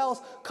somebody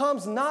else,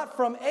 comes not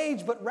from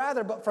age,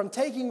 but from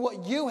taking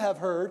what you have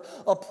heard,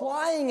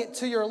 applying it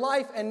to your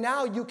life, and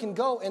now you can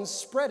go and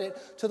spread it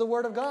to the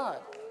Word of God.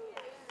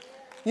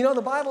 You know,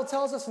 the Bible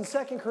tells us in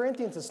 2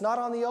 Corinthians, it's not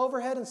on the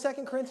overhead, in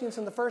 2 Corinthians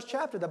in the first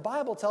chapter, the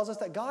Bible tells us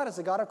that God is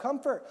a God of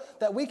comfort,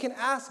 that we can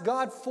ask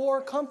God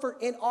for comfort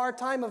in our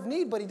time of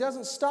need. But he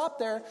doesn't stop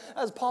there.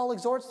 As Paul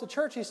exhorts the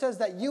church, he says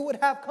that you would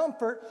have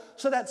comfort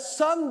so that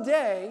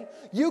someday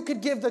you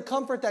could give the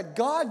comfort that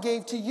God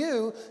gave to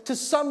you to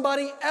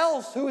somebody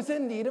else who is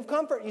in need of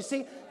comfort. You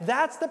see,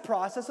 that's the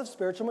process of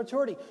spiritual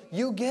maturity.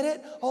 You get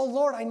it? Oh,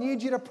 Lord, I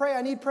need you to pray.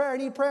 I need prayer. I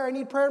need prayer. I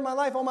need prayer in my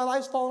life. Oh, my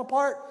life's falling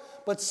apart.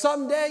 But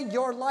someday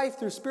your life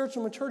through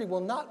spiritual maturity will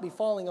not be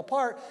falling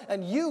apart,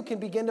 and you can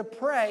begin to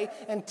pray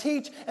and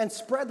teach and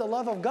spread the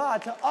love of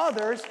God to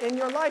others in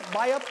your life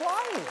by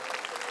applying.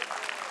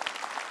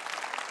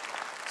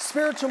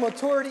 Spiritual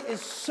maturity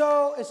is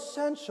so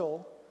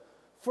essential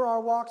for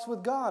our walks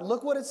with God.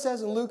 Look what it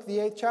says in Luke, the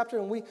 8th chapter,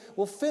 and we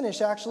will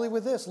finish actually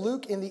with this.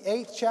 Luke in the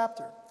 8th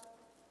chapter.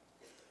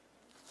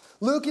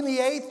 Luke in the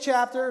 8th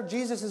chapter,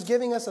 Jesus is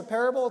giving us a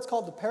parable. It's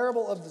called the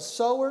parable of the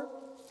sower.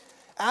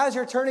 As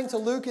you're turning to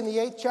Luke in the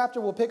 8th chapter,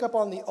 we'll pick up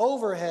on the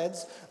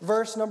overheads,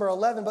 verse number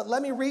 11. But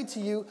let me read to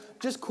you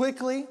just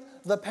quickly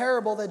the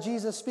parable that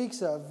Jesus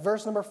speaks of.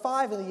 Verse number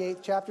 5 in the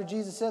 8th chapter,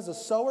 Jesus says, a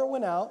sower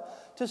went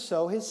out to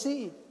sow his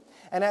seed.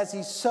 And as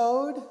he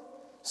sowed,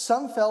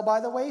 Some fell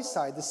by the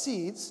wayside, the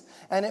seeds,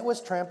 and it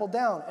was trampled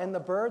down, and the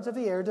birds of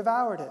the air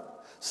devoured it.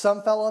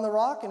 Some fell on the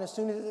rock, and as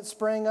soon as it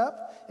sprang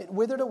up, it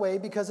withered away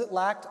because it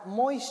lacked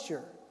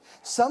moisture.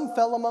 Some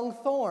fell among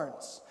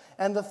thorns,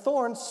 and the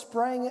thorns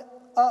sprang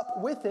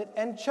up with it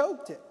and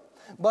choked it.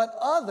 But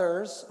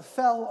others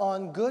fell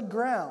on good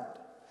ground,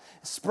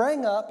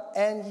 sprang up,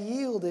 and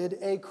yielded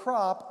a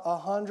crop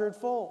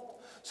 100-fold.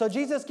 So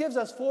Jesus gives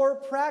us 4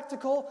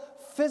 practical,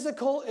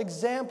 physical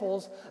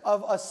examples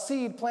of a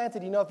seed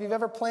planted. You know, if you've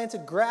ever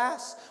planted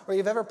grass or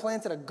you've ever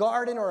planted a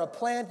garden or a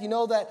plant, you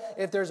know that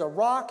if there's a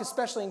rock,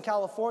 especially in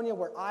California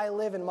where I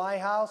live in my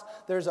house,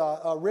 there's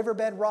a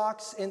riverbed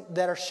rocks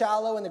that are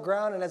shallow in the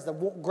ground, and as the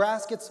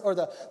grass gets, or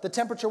the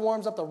temperature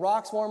warms up, the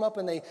rocks warm up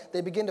and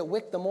they begin to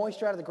wick the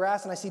moisture out of the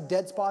grass, and I see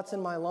dead spots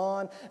in my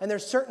lawn. And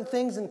there's certain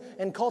things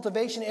in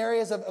cultivation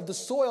areas of the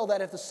soil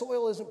that if the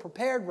soil isn't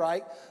prepared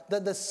right,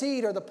 the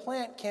seed or the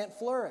plant can't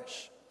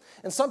flourish.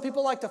 And some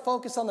people like to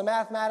focus on the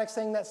mathematics,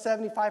 saying that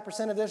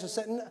 75% of this is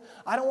sitting.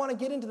 I don't want to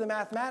get into the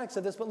mathematics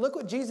of this, but look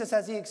what Jesus,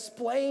 as he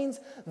explains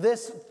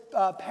this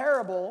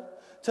parable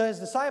to his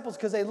disciples,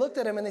 because they looked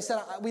at him and they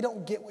said, we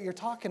don't get what you're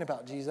talking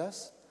about,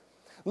 Jesus.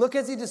 Look,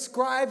 as he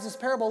describes this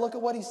parable, look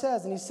at what he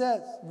says. And he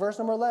says, verse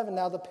number 11,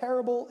 now the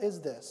parable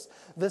is this.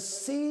 The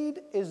seed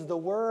is the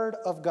word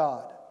of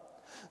God.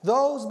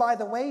 Those by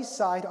the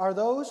wayside are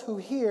those who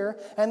hear,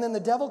 and then the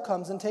devil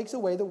comes and takes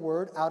away the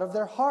word out of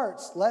their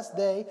hearts, lest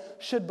they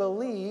should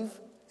believe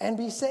and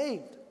be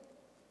saved.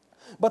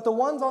 But the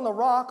ones on the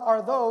rock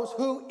are those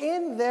who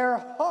in their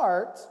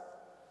heart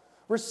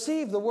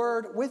receive the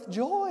word with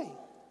joy.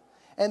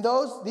 And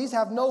these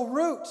have no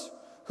root,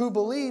 who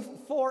believe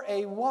for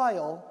a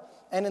while,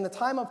 and in the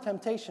time of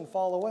temptation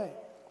fall away.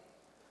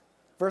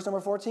 Verse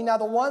number 14, now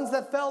the ones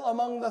that fell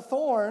among the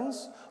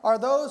thorns are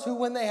those who,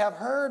 when they have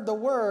heard the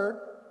word,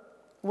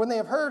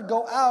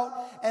 go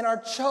out and are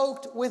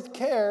choked with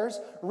cares,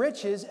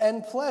 riches,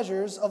 and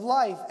pleasures of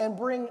life, and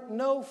bring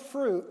no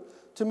fruit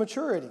to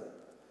maturity.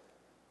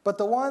 But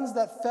the ones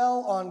that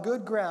fell on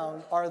good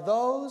ground are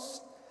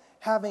those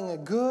having a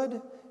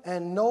good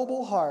and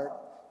noble heart,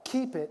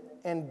 keep it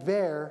and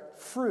bear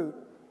fruit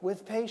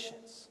with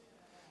patience.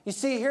 You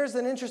see, here's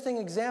an interesting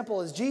example,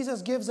 as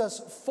Jesus gives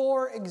us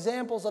 4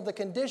 examples of the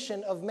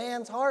condition of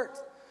man's heart.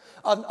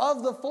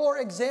 Of the 4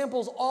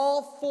 examples,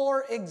 all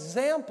 4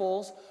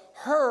 examples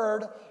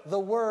heard the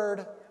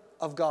word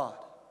of God.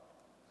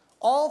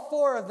 All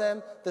 4 of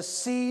them, the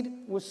seed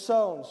was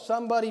sown.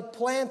 Somebody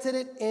planted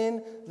it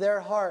in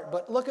their heart.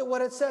 But look at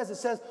what it says. It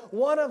says,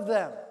 one of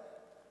them,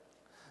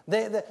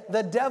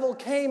 the devil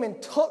came and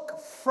took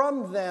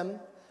from them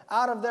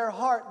out of their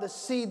heart the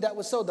seed that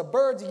was sowed. The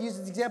birds, he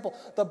uses the example,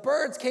 the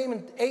birds came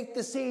and ate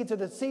the seeds, or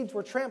the seeds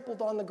were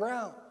trampled on the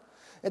ground.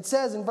 It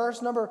says in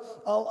verse number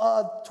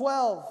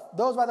 12,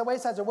 those by the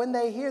waysides are when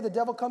they hear, the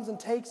devil comes and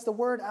takes the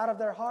word out of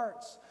their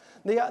hearts.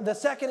 The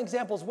second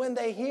example is when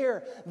they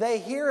hear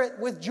it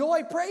with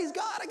joy. Praise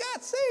God, I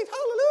got saved.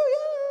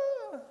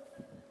 Hallelujah.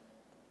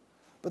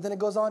 But then it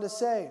goes on to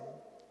say,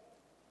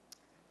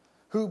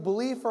 who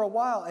believe for a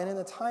while and in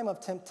the time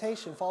of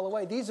temptation fall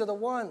away. These are the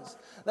ones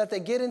that they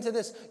get into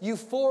this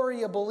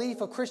euphoria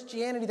belief of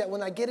Christianity, that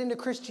when I get into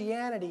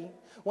Christianity,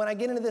 when I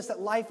get into this, that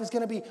life is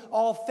going to be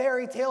all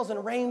fairy tales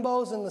and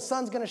rainbows and the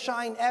sun's going to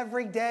shine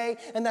every day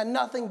and that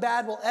nothing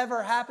bad will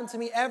ever happen to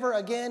me ever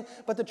again.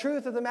 But the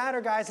truth of the matter,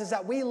 guys, is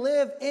that we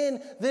live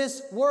in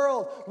this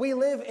world. We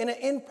live in an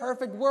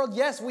imperfect world.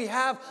 Yes, we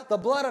have the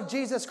blood of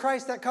Jesus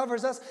Christ that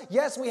covers us.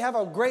 Yes, we have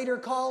a greater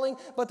calling.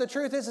 But the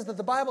truth is that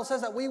the Bible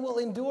says that we will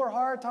endure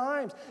hard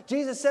times.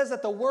 Jesus says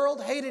that the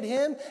world hated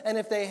him, and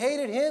if they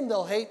hated him,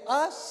 they'll hate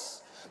us.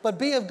 But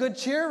be of good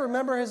cheer,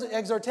 remember his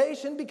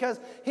exhortation,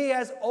 because he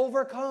has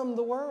overcome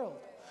the world.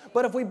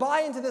 But if we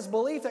buy into this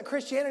belief that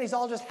Christianity is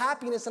all just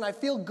happiness and I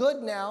feel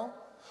good now,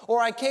 or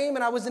I came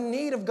and I was in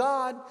need of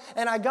God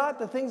and I got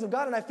the things of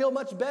God and I feel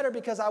much better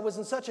because I was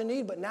in such a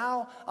need, but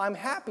now I'm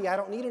happy, I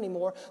don't need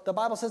anymore. The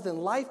Bible says then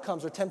life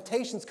comes, or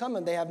temptations come,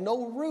 and they have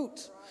no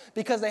root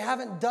because they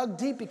haven't dug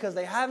deep, because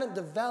they haven't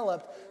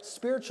developed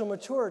spiritual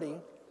maturity,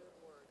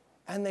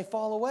 and they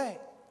fall away.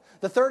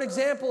 The third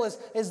example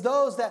is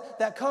those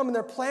that come and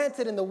they're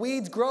planted and the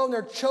weeds grow and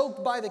they're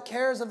choked by the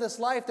cares of this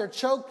life. They're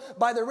choked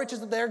by the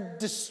riches. They're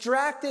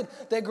distracted.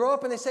 They grow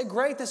up and they say,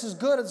 great, this is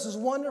good, this is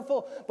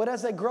wonderful. But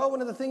as they grow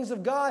into the things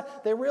of God,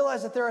 they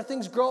realize that there are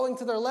things growing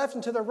to their left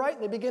and to their right.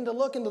 They begin to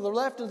look into the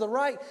left and the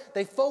right.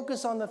 They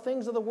focus on the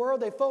things of the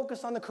world. They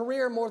focus on the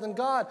career more than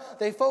God.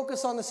 They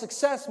focus on the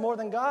success more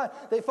than God.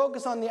 They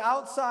focus on the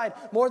outside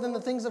more than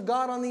the things of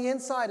God on the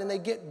inside. And they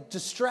get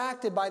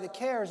distracted by the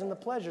cares and the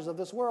pleasures of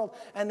this world.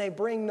 And they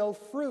bring no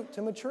fruit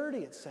to maturity,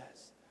 it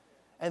says.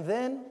 And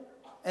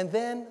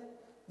then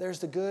there's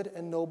the good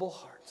and noble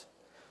heart,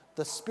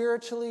 the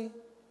spiritually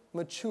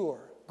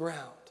mature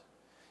ground.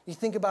 You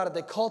think about it,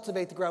 they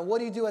cultivate the ground. What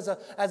do you do as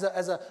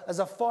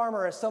a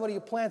farmer, as somebody who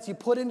plants? You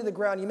put into the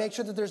ground. You make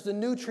sure that there's the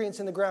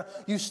nutrients in the ground.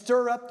 You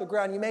stir up the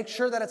ground. You make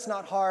sure that it's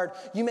not hard.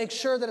 You make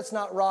sure that it's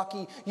not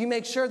rocky. You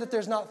make sure that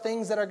there's not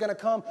things that are going to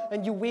come,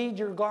 and you weed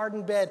your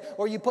garden bed,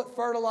 or you put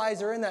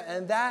fertilizer in that.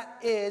 And that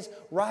is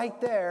right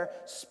there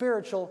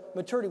spiritual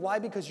maturity. Why?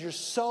 Because you're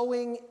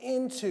sowing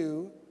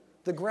into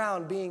the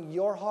ground, being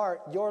your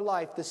heart, your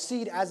life, the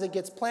seed as it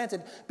gets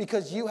planted,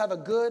 because you have a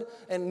good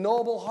and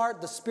noble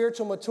heart, the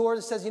spiritual mature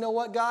that says, you know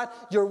what, God,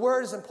 your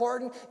word is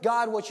important.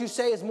 God, what you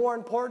say is more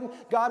important.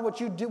 God,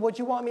 what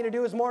you want me to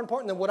do is more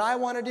important than what I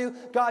want to do.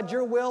 God,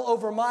 your will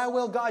over my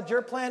will. God,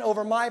 your plan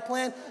over my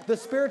plan. The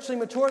spiritually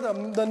mature,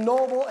 the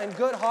noble and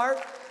good heart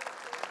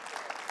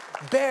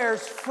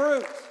bears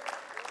fruit.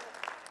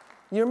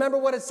 You remember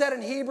what it said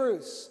in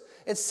Hebrews?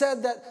 It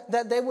said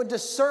that they would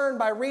discern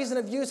by reason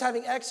of use,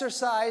 having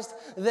exercised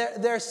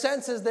their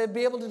senses, they'd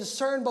be able to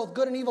discern both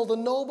good and evil, the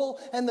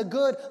noble and the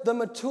good. The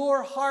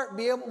mature heart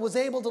was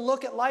able to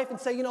look at life and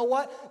say, you know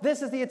what?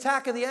 This is the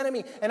attack of the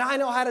enemy, and I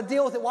know how to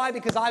deal with it. Why?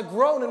 Because I've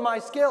grown in my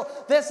skill.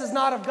 This is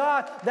not of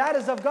God. That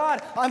is of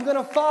God. I'm going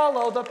to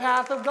follow the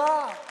path of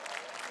God.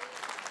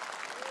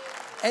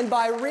 And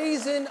by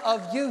reason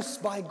of use,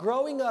 by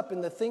growing up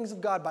in the things of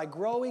God, by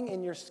growing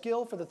in your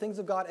skill for the things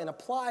of God and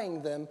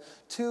applying them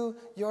to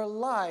your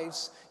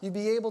lives, you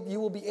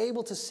will be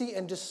able to see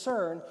and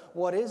discern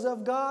what is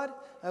of God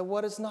and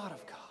what is not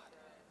of God.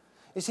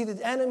 You see,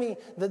 the enemy,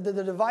 the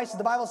devices,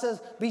 the Bible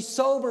says, be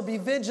sober, be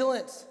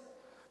vigilant.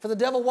 For the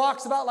devil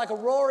walks about like a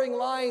roaring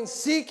lion,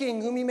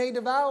 seeking whom he may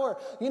devour.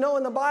 You know,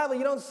 in the Bible,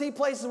 you don't see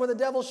places where the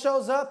devil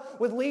shows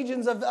up with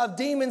legions of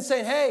demons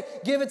saying, hey,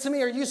 give it to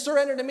me, or you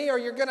surrender to me, or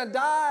you're going to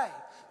die.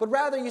 But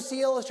rather, you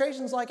see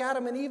illustrations like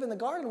Adam and Eve in the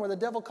garden where the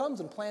devil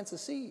comes and plants a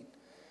seed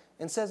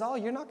and says, oh,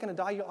 you're not going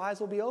to die, your eyes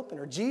will be open.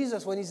 Or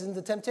Jesus, when he's in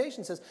the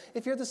temptation, says,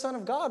 if you're the Son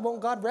of God,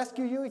 won't God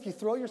rescue you if you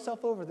throw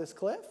yourself over this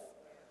cliff?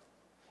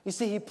 You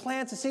see, he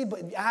plants a seed,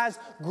 but as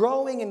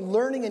growing and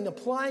learning and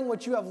applying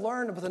what you have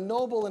learned with a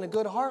noble and a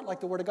good heart, like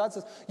the Word of God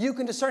says, you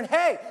can discern,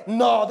 hey,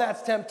 no,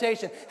 that's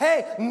temptation.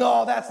 Hey,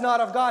 no, that's not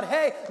of God.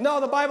 Hey,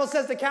 no, the Bible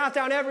says to cast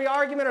down every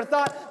argument or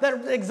thought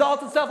that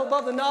exalts itself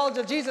above the knowledge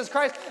of Jesus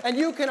Christ. And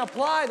you can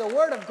apply the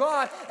Word of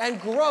God and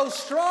grow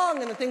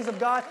strong in the things of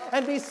God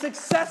and be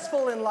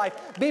successful in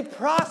life, be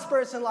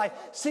prosperous in life,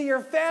 see your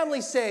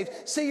family saved,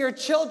 see your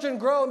children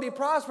grow and be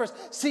prosperous,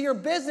 see your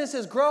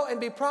businesses grow and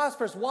be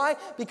prosperous. Why?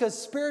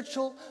 Because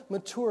spiritual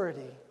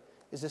maturity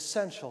is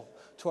essential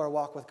to our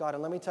walk with God.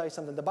 And let me tell you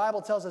something. The Bible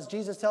tells us,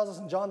 Jesus tells us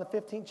in John the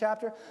 15th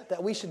chapter,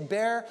 that we should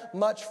bear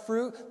much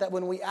fruit, that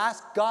when we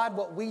ask God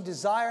what we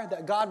desire,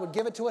 that God would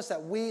give it to us,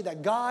 that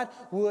God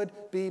would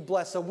be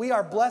blessed. So we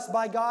are blessed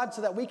by God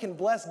so that we can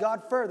bless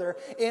God further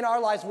in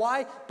our lives.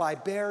 Why? By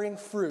bearing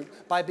fruit,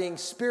 by being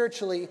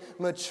spiritually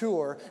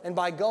mature, and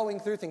by going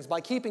through things,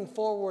 by keeping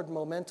forward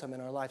momentum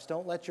in our lives.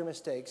 Don't let your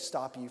mistakes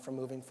stop you from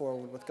moving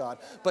forward with God,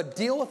 but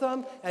deal with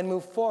them and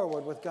move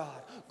forward with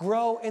God.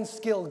 Grow in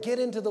skill. Get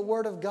into the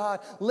Word of God.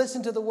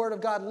 Listen to the Word of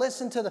God.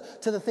 Listen to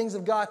the things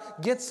of God.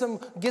 Get some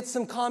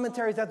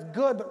commentaries. That's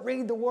good, but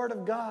read the Word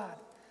of God.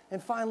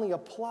 And finally,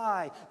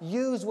 apply.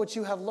 Use what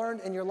you have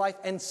learned in your life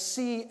and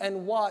see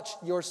and watch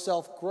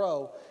yourself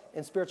grow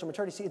in spiritual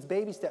maturity. See, it's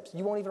baby steps.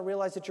 You won't even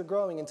realize that you're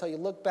growing until you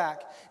look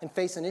back and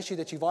face an issue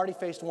that you've already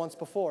faced once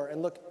before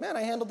and look, man,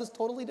 I handled this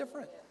totally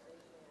different.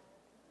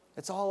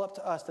 It's all up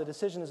to us. The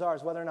decision is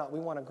ours whether or not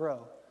we want to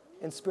grow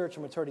in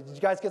spiritual maturity. Did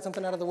you guys get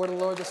something out of the Word of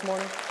the Lord this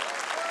morning?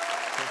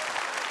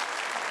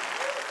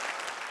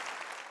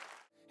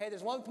 Hey,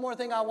 there's one more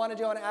thing I want to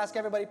do. I want to ask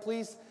everybody,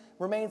 please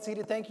remain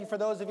seated. Thank you for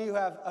those of you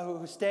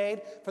who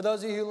stayed. For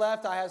those of you who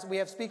left, we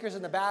have speakers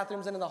in the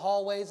bathrooms and in the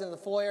hallways and in the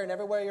foyer and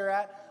everywhere you're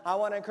at. I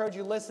want to encourage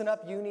you, listen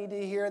up. You need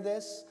to hear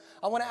this.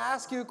 I want to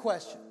ask you a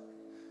question.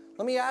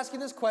 Let me ask you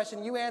this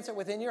question. You answer it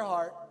within your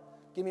heart.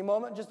 Give me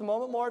just a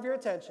moment more of your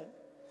attention.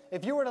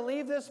 If you were to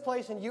leave this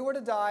place and you were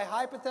to die,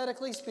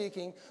 hypothetically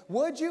speaking,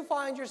 would you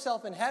find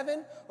yourself in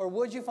heaven or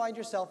would you find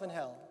yourself in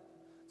hell?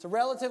 It's a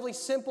relatively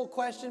simple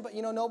question, but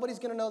nobody's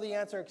going to know the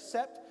answer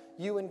except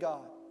you and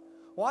God.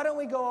 Why don't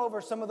we go over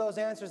some of those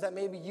answers that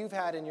maybe you've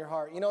had in your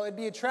heart? It'd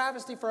be a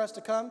travesty for us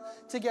to come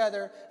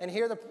together and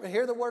hear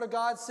the Word of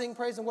God, sing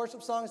praise and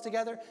worship songs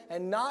together,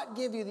 and not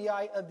give you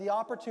the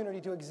opportunity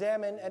to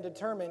examine and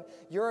determine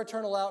your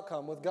eternal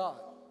outcome with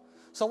God.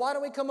 So why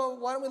don't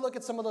we look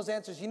at some of those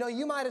answers?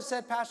 You might have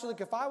said, Pastor Luke,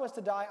 if I was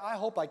to die, I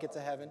hope I get to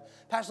heaven.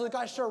 Pastor Luke,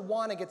 I sure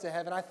want to get to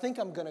heaven. I think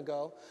I'm going to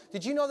go.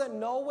 Did you know that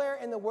nowhere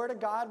in the Word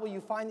of God will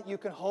you find that you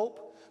can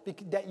hope,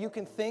 that you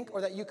can think, or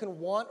that you can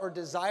want or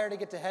desire to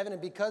get to heaven,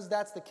 and because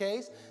that's the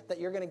case, that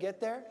you're going to get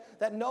there?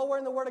 That nowhere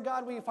in the Word of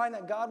God will you find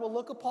that God will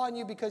look upon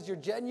you because your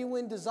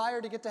genuine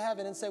desire to get to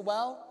heaven and say,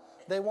 well,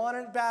 they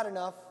wanted it bad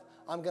enough,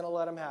 I'm going to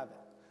let them have it.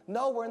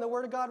 Nowhere in the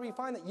Word of God will you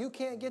find that you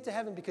can't get to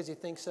heaven because you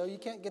think so. You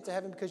can't get to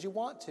heaven because you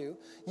want to.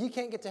 You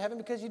can't get to heaven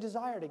because you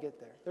desire to get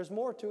there. There's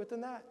more to it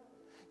than that.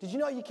 Did you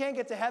know you can't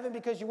get to heaven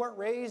because you weren't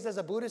raised as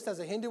a Buddhist, as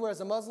a Hindu, or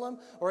as a Muslim,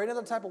 or any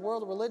other type of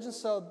world religion?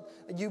 So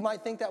you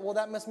might think that, well,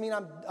 that must mean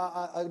I'm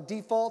a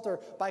default,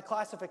 or by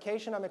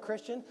classification, I'm a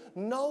Christian.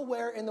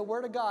 Nowhere in the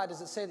Word of God does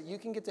it say that you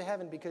can get to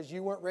heaven because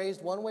you weren't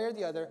raised one way or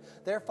the other.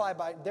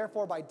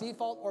 Therefore, by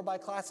default or by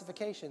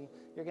classification,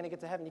 you're going to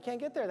get to heaven. You can't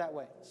get there that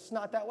way. It's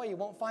not that way. You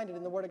won't find it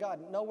in the Word of God.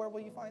 Nowhere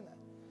will you find that.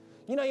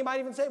 You know, you might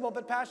even say, well,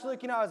 but Pastor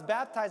Luke, I was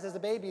baptized as a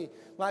baby.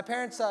 My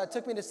parents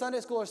took me to Sunday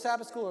school or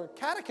Sabbath school or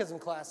catechism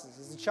classes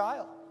as a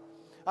child.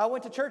 I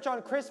went to church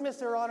on Christmas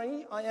and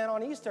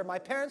on Easter. My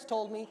parents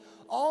told me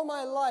all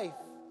my life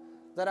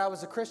that I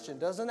was a Christian.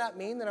 Doesn't that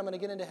mean that I'm going to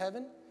get into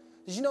heaven?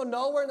 Did you know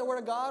nowhere in the Word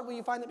of God will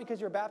you find that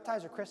because you're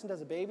baptized or christened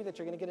as a baby that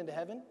you're going to get into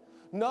heaven?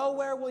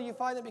 Nowhere will you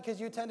find that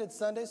because you attended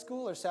Sunday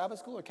school or Sabbath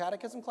school or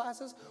catechism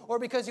classes, or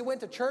because you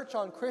went to church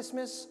on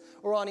Christmas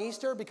or on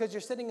Easter, because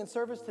you're sitting in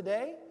service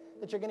today,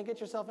 that you're going to get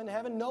yourself into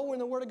heaven. Nowhere in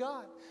the Word of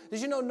God. Did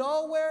you know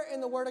nowhere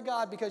in the Word of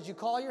God, because you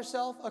call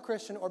yourself a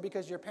Christian, or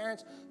because your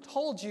parents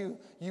told you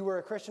you were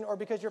a Christian, or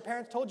because your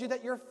parents told you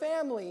that your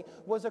family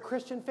was a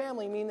Christian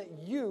family, mean that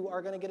you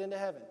are going to get into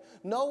heaven?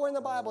 Nowhere in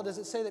the Bible does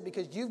it say that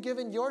because you've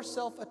given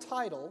yourself a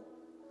title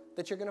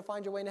that you're going to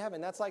find your way into heaven.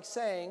 That's like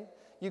saying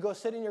you go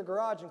sit in your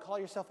garage and call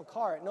yourself a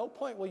car. At no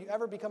point will you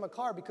ever become a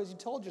car because you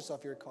told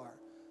yourself you're a car.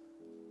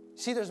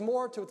 See, there's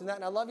more to it than that,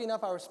 and I love you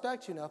enough, I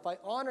respect you enough, I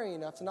honor you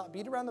enough to not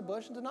beat around the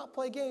bush and to not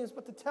play games,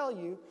 but to tell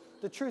you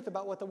the truth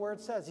about what the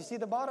Word says. You see,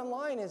 the bottom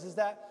line is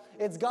that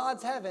it's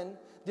God's heaven.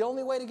 The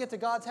only way to get to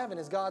God's heaven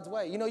is God's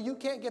way. You know, you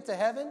can't get to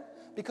heaven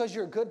because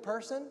you're a good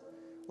person.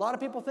 A lot of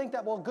people think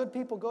that, well, good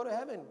people go to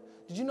heaven.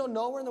 Did you know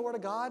nowhere in the Word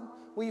of God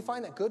will you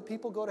find that good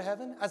people go to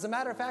heaven? As a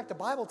matter of fact, the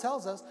Bible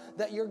tells us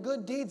that your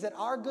good deeds, that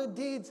our good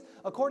deeds,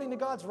 according to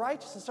God's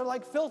righteousness, are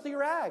like filthy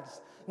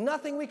rags.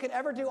 Nothing we could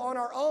ever do on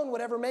our own would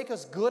ever make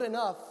us good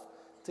enough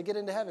to get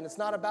into heaven. It's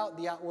not about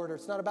the outward, or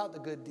it's not about the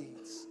good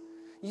deeds.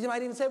 You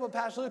might even say, well,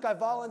 Pastor Luke, I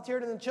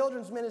volunteered in the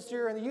children's ministry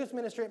or in the youth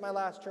ministry at my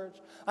last church.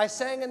 I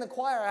sang in the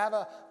choir. I have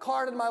a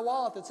card in my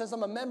wallet that says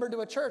I'm a member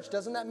to a church.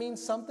 Doesn't that mean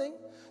something?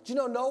 Do you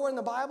know nowhere in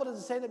the Bible does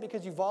it say that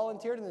because you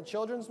volunteered in the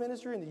children's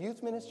ministry, in the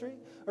youth ministry,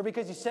 or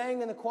because you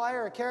sang in the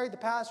choir or carried the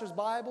pastor's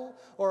Bible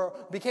or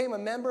became a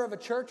member of a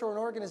church or an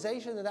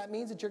organization, that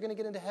means that you're going to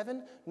get into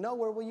heaven?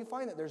 Nowhere will you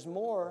find that. There's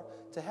more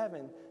to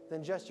heaven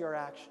than just your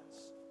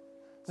actions.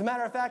 As a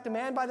matter of fact, a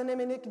man by the name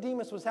of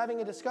Nicodemus was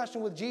having a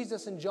discussion with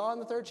Jesus in John,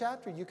 the 3rd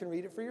chapter. You can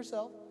read it for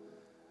yourself.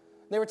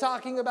 They were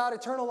talking about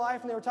eternal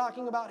life, and they were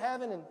talking about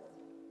heaven. And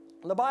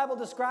the Bible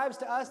describes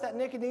to us that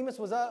Nicodemus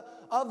was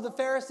of the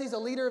Pharisees, a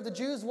leader of the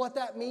Jews. What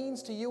that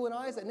means to you and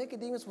I is that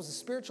Nicodemus was a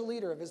spiritual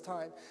leader of his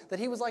time, that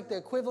he was like the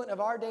equivalent of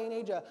our day and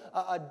age,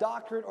 a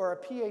doctorate or a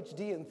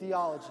PhD in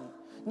theology.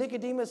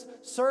 Nicodemus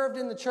served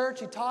in the church.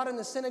 He taught in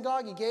the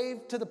synagogue. He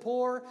gave to the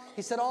poor.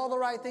 He said all the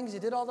right things. He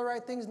did all the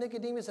right things.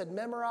 Nicodemus had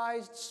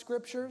memorized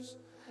scriptures.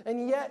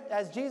 And yet,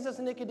 as Jesus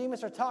and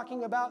Nicodemus are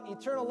talking about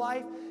eternal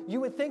life,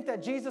 you would think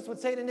that Jesus would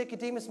say to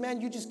Nicodemus,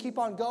 man, you just keep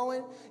on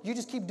going. You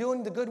just keep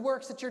doing the good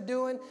works that you're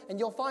doing, and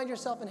you'll find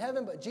yourself in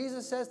heaven. But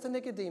Jesus says to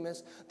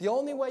Nicodemus, the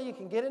only way you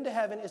can get into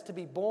heaven is to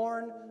be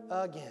born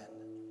again.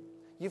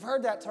 You've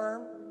heard that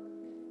term.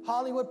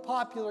 Hollywood,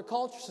 popular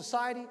culture,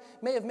 society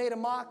may have made a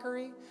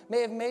mockery, may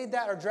have made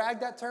that or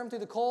dragged that term through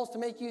the coals to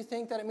make you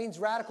think that it means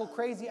radical,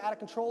 crazy, out of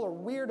control, or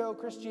weirdo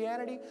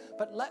Christianity.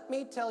 But let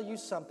me tell you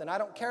something. I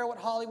don't care what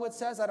Hollywood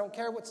says. I don't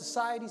care what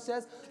society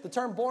says. The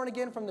term born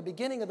again from the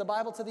beginning of the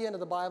Bible to the end of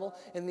the Bible,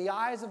 in the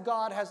eyes of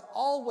God, has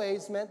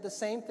always meant the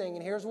same thing.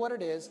 And here's what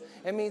it is.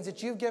 It means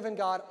that you've given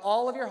God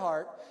all of your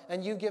heart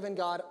and you've given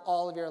God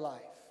all of your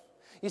life.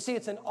 You see,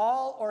 it's an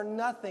all or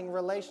nothing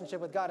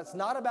relationship with God. It's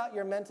not about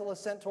your mental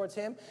assent towards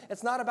Him.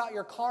 It's not about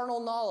your carnal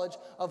knowledge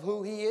of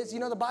who He is. You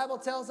know, the Bible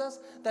tells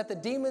us that the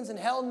demons in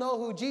hell know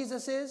who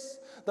Jesus is.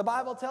 The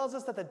Bible tells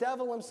us that the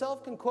devil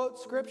himself can quote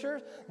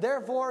scriptures.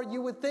 Therefore,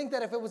 you would think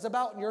that if it was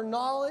about your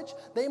knowledge,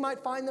 they might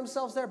find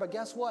themselves there. But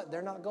guess what?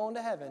 They're not going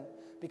to heaven,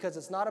 because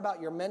it's not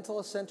about your mental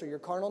assent or your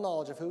carnal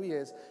knowledge of who He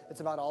is. It's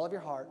about all of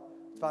your heart.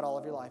 It's about all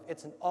of your life.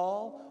 It's an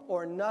all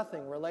or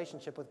nothing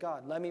relationship with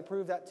God. Let me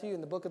prove that to you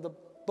in the book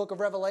of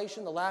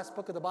Revelation, the last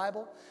book of the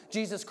Bible.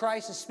 Jesus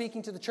Christ is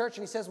speaking to the church,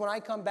 and He says, when I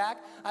come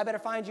back, I better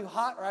find you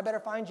hot or I better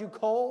find you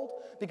cold,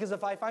 because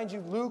if I find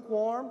you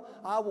lukewarm,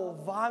 I will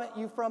vomit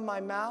you from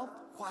my mouth.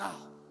 Wow.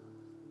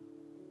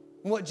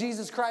 And what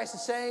Jesus Christ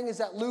is saying is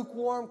that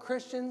lukewarm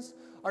Christians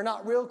are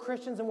not real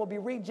Christians and will be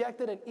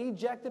rejected and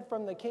ejected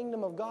from the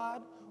kingdom of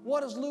God.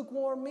 What does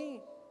lukewarm mean?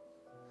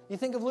 You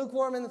think of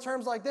lukewarm in the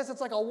terms like this.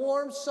 It's like a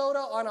warm soda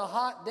on a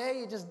hot day.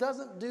 It just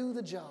doesn't do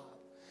the job.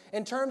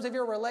 In terms of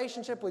your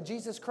relationship with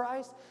Jesus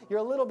Christ, you're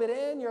a little bit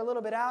in, you're a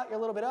little bit out, you're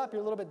a little bit up, you're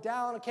a little bit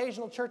down,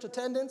 occasional church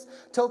attendance,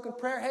 token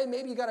prayer. Hey,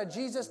 maybe you got a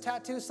Jesus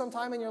tattoo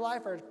sometime in your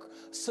life, or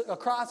a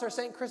cross or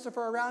St.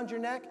 Christopher around your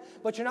neck,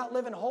 but you're not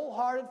living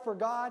wholehearted for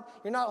God.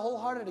 You're not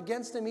wholehearted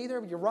against Him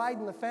either, but you're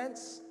riding the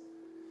fence.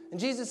 And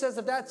Jesus says,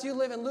 if that's you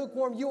living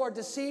lukewarm, you are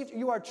deceived,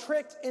 you are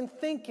tricked in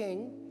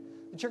thinking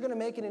that you're going to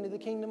make it into the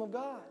kingdom of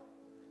God.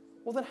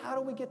 Well, then how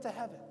do we get to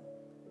heaven?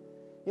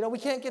 You know, we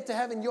can't get to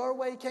heaven your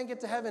way. You can't get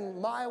to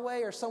heaven my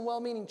way or some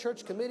well-meaning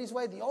church committee's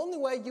way. The only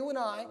way you and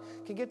I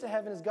can get to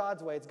heaven is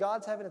God's way. It's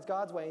God's heaven, it's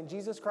God's way. And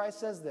Jesus Christ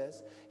says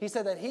this. He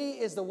said that He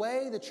is the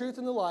way, the truth,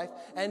 and the life,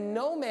 and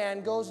no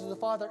man goes to the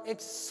Father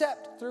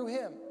except through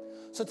Him.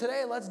 So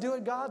today, let's do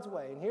it God's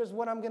way. And here's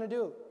what I'm going to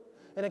do.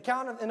 In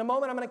a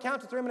moment, I'm going to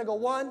count to 3. I'm going to go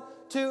 1,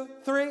 2,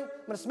 3. I'm going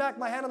to smack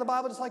my hand on the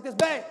Bible just like this.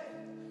 Bang!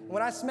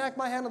 When I smack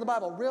my hand on the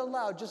Bible real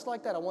loud, just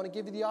like that, I want to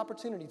give you the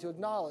opportunity to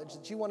acknowledge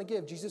that you want to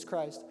give Jesus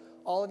Christ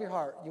all of your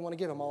heart. You want to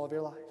give Him all of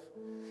your life.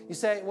 You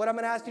say, what I'm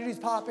going to ask you to do is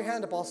pop your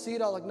hand up. I'll see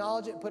it, I'll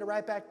acknowledge it, and put it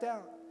right back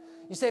down.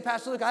 You say,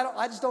 Pastor Luke,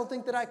 I just don't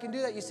think that I can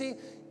do that. You see,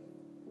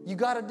 you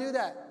got to do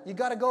that. You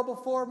got to go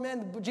before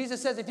men.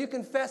 Jesus says, if you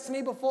confess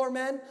me before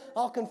men,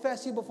 I'll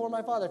confess you before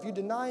my Father. If you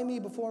deny me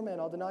before men,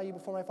 I'll deny you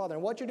before my Father.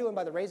 And what you're doing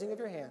by the raising of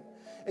your hand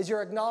is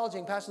you're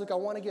acknowledging, Pastor Luke, I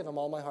want to give Him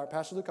all my heart.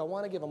 Pastor Luke, I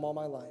want to give Him all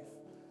my life.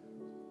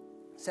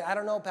 Say, I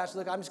don't know, Pastor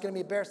Luke, I'm just going to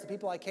be embarrassed. The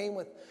people I came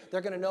with,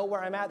 they're going to know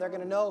where I'm at. They're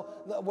going to know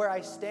where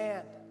I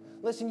stand.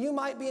 Listen, you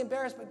might be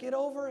embarrassed, but get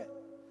over it.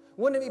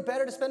 Wouldn't it be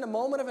better to spend a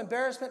moment of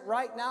embarrassment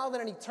right now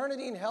than an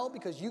eternity in hell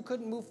because you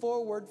couldn't move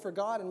forward for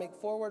God and make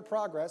forward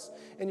progress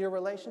in your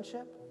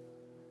relationship?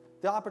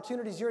 The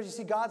opportunity is yours. You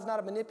see, God's not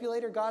a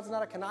manipulator. God's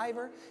not a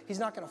conniver. He's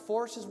not going to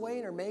force His way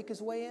in or make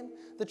His way in.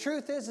 The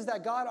truth is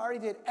that God already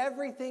did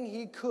everything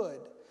He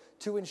could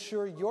to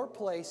ensure your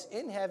place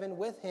in heaven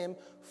with Him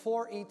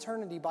for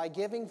eternity by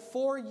giving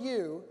for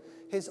you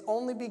His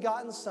only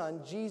begotten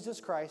Son,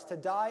 Jesus Christ, to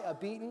die a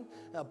beaten,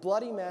 a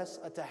bloody mess,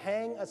 to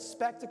hang a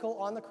spectacle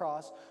on the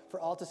cross for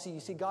all to see. You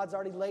see, God's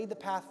already laid the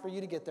path for you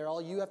to get there.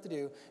 All you have to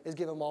do is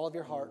give Him all of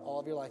your heart, all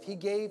of your life. He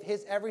gave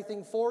His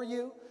everything for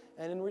you,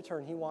 and in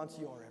return, He wants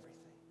your everything.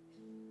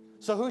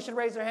 So who should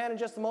raise their hand in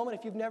just a moment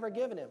if you've never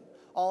given Him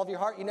all of your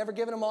heart? You've never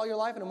given Him all your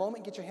life. In a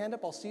moment, get your hand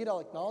up. I'll see it.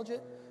 I'll acknowledge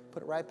it.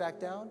 Put it right back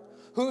down.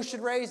 Who should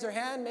raise their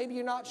hand? Maybe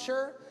you're not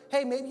sure.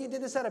 Hey, maybe you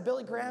did this at a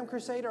Billy Graham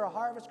crusade or a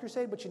Harvest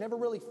crusade, but you never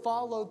really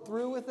followed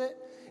through with it.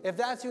 If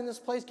that's you in this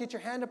place, get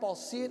your hand up. I'll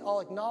see it.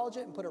 I'll acknowledge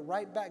it and put it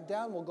right back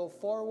down. We'll go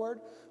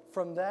forward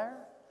from there.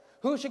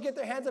 Who should get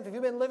their hands up? If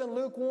you've been living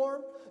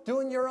lukewarm,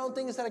 doing your own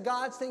thing instead of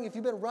God's thing, if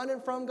you've been running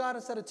from God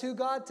instead of to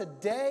God,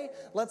 today,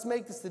 let's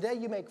make this today.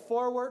 You make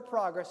forward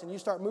progress and you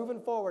start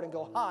moving forward and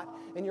go hot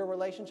in your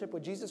relationship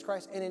with Jesus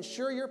Christ and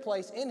ensure your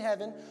place in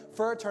heaven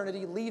for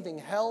eternity, leaving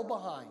hell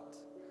behind.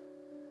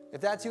 If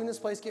that's you in this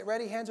place, get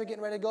ready. Hands are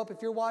getting ready to go up.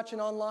 If you're watching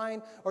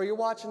online or you're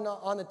watching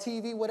on the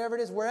TV, whatever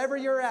it is, wherever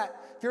you're at,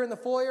 if you're in the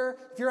foyer,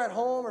 if you're at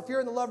home, or if you're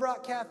in the Love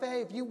Rock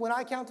Cafe, when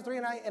I count to 3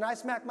 and I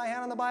smack my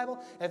hand on the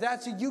Bible, if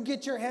that's you, you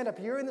get your hand up.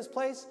 If you're in this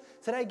place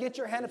today, get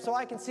your hand up so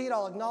I can see it.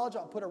 I'll acknowledge it.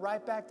 I'll put it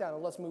right back down.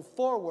 And let's move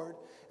forward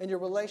in your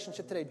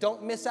relationship today.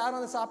 Don't miss out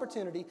on this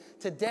opportunity.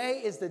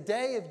 Today is the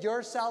day of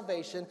your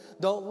salvation.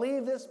 Don't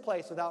leave this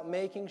place without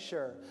making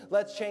sure.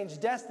 Let's change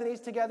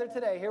destinies together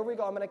today. Here we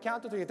go. I'm going to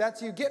count to 3. If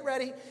that's you, get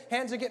ready.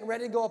 Hands are getting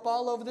ready to go up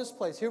all over this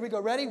place. Here we go.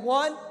 Ready?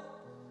 1,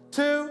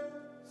 2,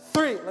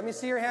 3. Let me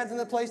see your hands in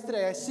the place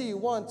today. I see you.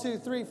 1, 2,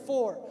 3,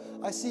 4.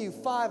 I see you.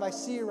 5. I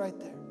see you right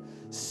there.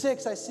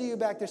 6. I see you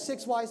back there.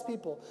 6 wise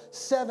people.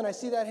 7. I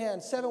see that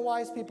hand. 7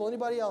 wise people.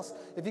 Anybody else?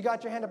 If you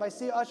got your hand up, I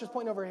see ushers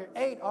pointing over here.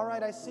 8. All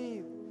right, I see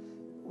you.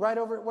 Right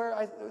over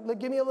where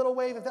give me a little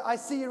wave. I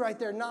see you right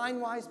there. 9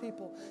 wise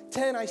people.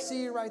 10, I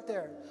see you right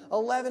there.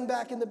 11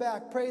 back in the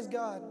back. Praise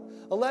God.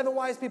 11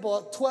 wise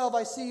people. 12,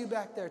 I see you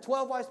back there.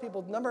 12 wise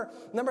people. Number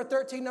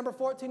 13, number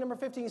 14, number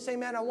 15. You say,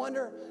 man, I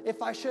wonder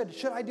if I should.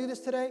 Should I do this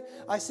today?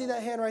 I see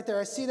that hand right there.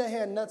 I see that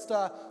hand. That's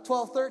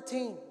 12,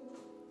 13.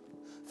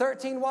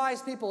 13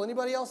 wise people.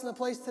 Anybody else in the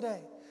place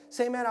today?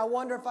 Say, man, I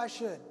wonder if I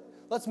should.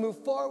 Let's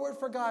move forward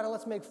for God and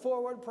let's make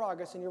forward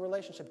progress in your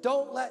relationship.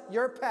 Don't let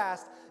your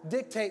past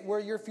dictate where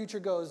your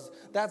future goes.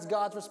 That's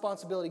God's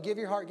responsibility. Give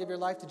your heart, give your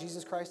life to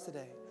Jesus Christ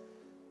today.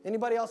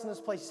 Anybody else in this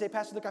place? You say,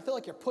 Pastor Luke, I feel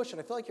like you're pushing.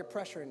 I feel like you're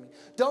pressuring me.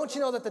 Don't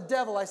you know that the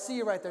devil, I see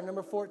you right there,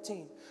 number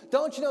 14.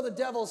 Don't you know the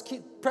devil's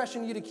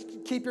pressuring you to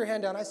keep your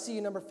hand down? I see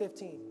you, number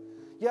 15.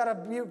 You got to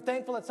be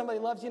thankful that somebody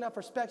loves you enough,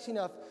 respects you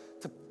enough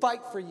to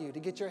fight for you, to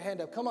get your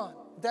hand up. Come on.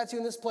 If that's you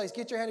in this place,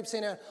 get your hand up.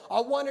 Say, now,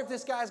 I wonder if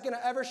this guy's going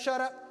to ever shut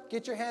up.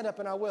 Get your hand up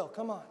and I will.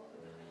 Come on.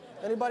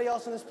 Anybody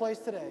else in this place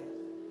today?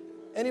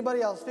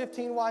 Anybody else?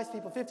 15 wise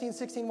people, 15,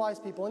 16 wise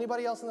people.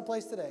 Anybody else in the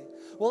place today?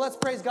 Well, let's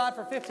praise God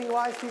for 15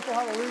 wise people.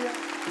 Hallelujah.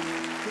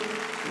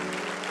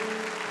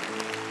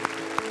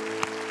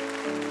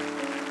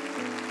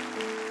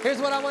 Here's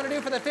what I want to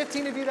do for the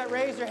 15 of you that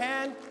raised your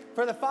hand.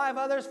 For the 5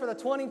 others, for the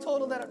 20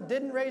 total that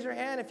didn't raise your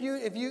hand, if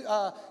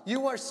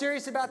you are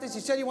serious about this,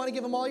 you said you want to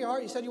give Him all your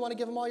heart, you said you want to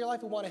give Him all your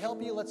life, we want to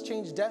help you. Let's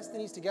change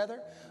destinies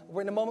together.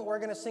 In a moment, we're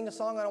going to sing a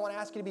song. I want to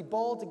ask you to be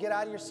bold, to get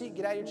out of your seat,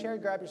 get out of your chair,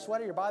 grab your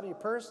sweater, your Bible, your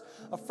purse,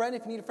 a friend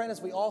if you need a friend,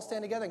 as we all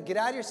stand together. And get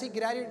out of your seat,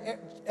 get out of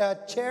your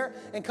chair,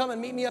 and come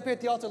and meet me up here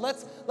at the altar.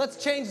 Let's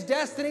change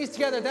destinies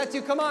together. That's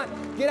you. Come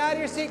on. Get out of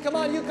your seat. Come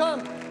on. You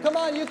come. Come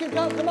on. You can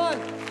come. Come on.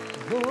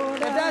 If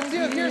that's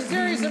you, if you're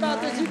serious about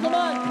this, you come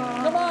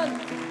on. Come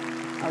on.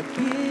 I'll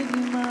give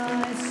you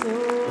my soul.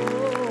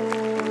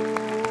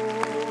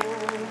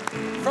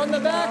 From the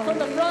back, from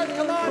the front,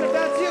 come on. If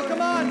that's you,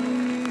 come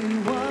on.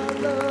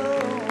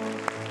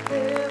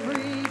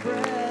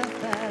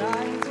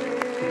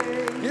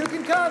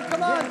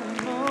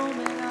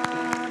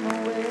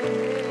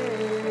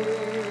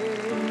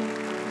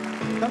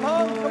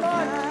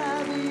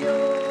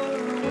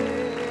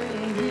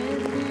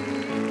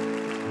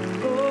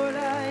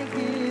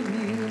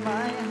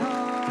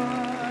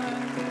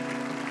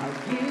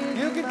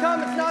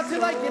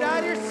 like, get out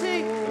of your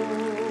seat.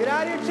 Get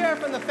out of your chair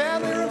from the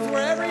family rooms,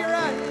 wherever you're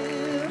at.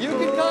 You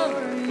can come.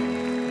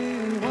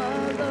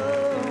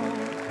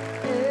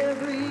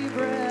 Every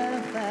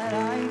breath that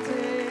I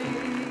take,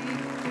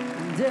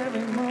 and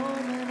every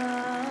moment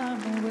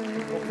I'm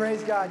awake. Well,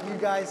 praise God, you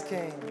guys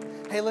came.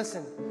 Hey,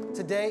 listen,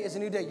 today is a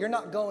new day. You're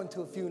not going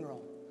to a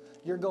funeral.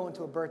 You're going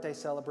to a birthday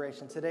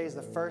celebration. Today is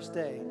the first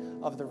day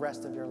of the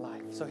rest of your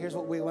life. So here's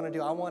what we want to do.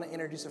 I want to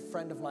introduce a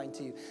friend of mine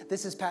to you.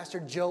 This is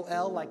Pastor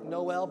Joel, like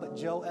Noel, but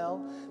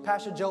Joel.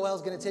 Pastor Joel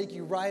is going to take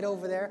you right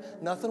over there.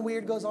 Nothing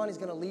weird goes on. He's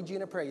going to lead you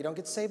in a prayer. You don't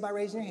get saved by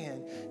raising your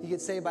hand. You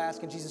get saved by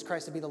asking Jesus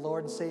Christ to be the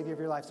Lord and Savior of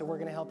your life. So we're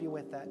going to help you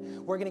with that.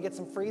 We're going to get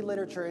some free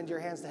literature into your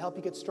hands to help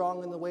you get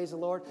strong in the ways of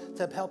the Lord,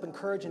 to help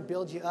encourage and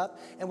build you up.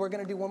 And we're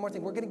going to do one more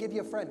thing. We're going to give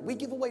you a friend. We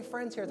give away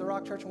friends here at the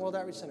Rock Church and World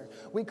Outreach Center.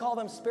 We call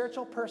them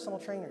spiritual personal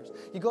trainers.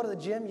 You go to the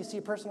gym, you see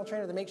a personal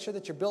trainer to make sure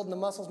that you're building the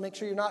muscles, make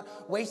sure you're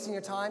not wasting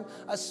your time.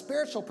 A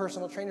spiritual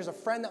personal trainer is a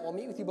friend that will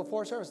meet with you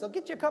before service. They'll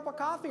get you a cup of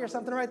coffee or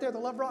something right there at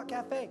the Love Rock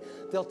Cafe.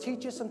 They'll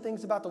teach you some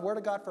things about the Word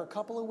of God for a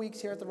couple of weeks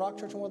here at the Rock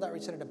Church and World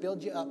Outreach Center to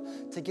build you up,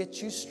 to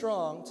get you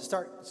strong, to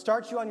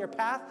start you on your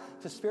path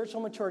to spiritual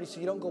maturity so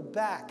you don't go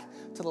back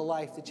to the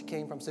life that you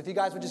came from. So if you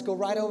guys would just go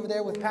right over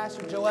there with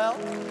Pastor Joel.